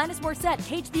 Savage, Alanis Morissette,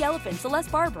 Cage the Elephant,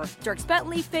 Celeste Barber, Dierks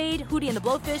Bentley, Fade, Hootie and the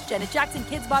Blowfish, Janet Jackson,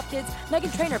 Kidz Bop Kids,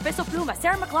 Meghan Trainor, Peso Pluma,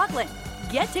 Sarah McLachlan.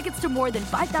 Get tickets to more than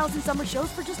 5,000 summer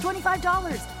shows for just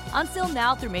 $25. Until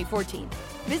now through May 14th.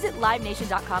 Visit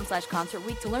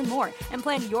LiveNation.com/concertweek to learn more and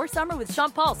plan your summer with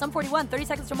Sean Paul, Sum 41, 30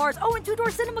 Seconds to Mars, and Two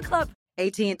Door Cinema Club.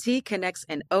 AT&T connects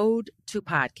an ode to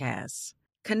podcasts.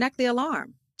 Connect the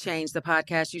alarm. Change the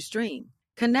podcast you stream.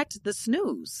 Connect the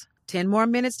snooze. 10 more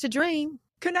minutes to dream.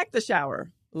 Connect the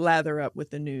shower. Lather up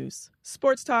with the news.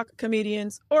 Sports talk,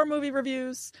 comedians, or movie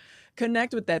reviews.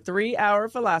 Connect with that 3-hour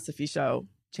philosophy show.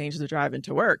 Change the drive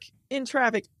into work in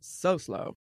traffic so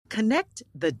slow. Connect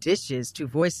the dishes to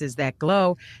voices that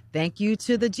glow. Thank you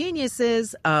to the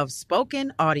geniuses of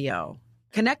spoken audio.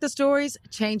 Connect the stories,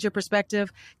 change your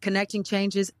perspective. Connecting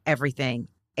changes everything.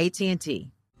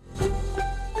 AT&T.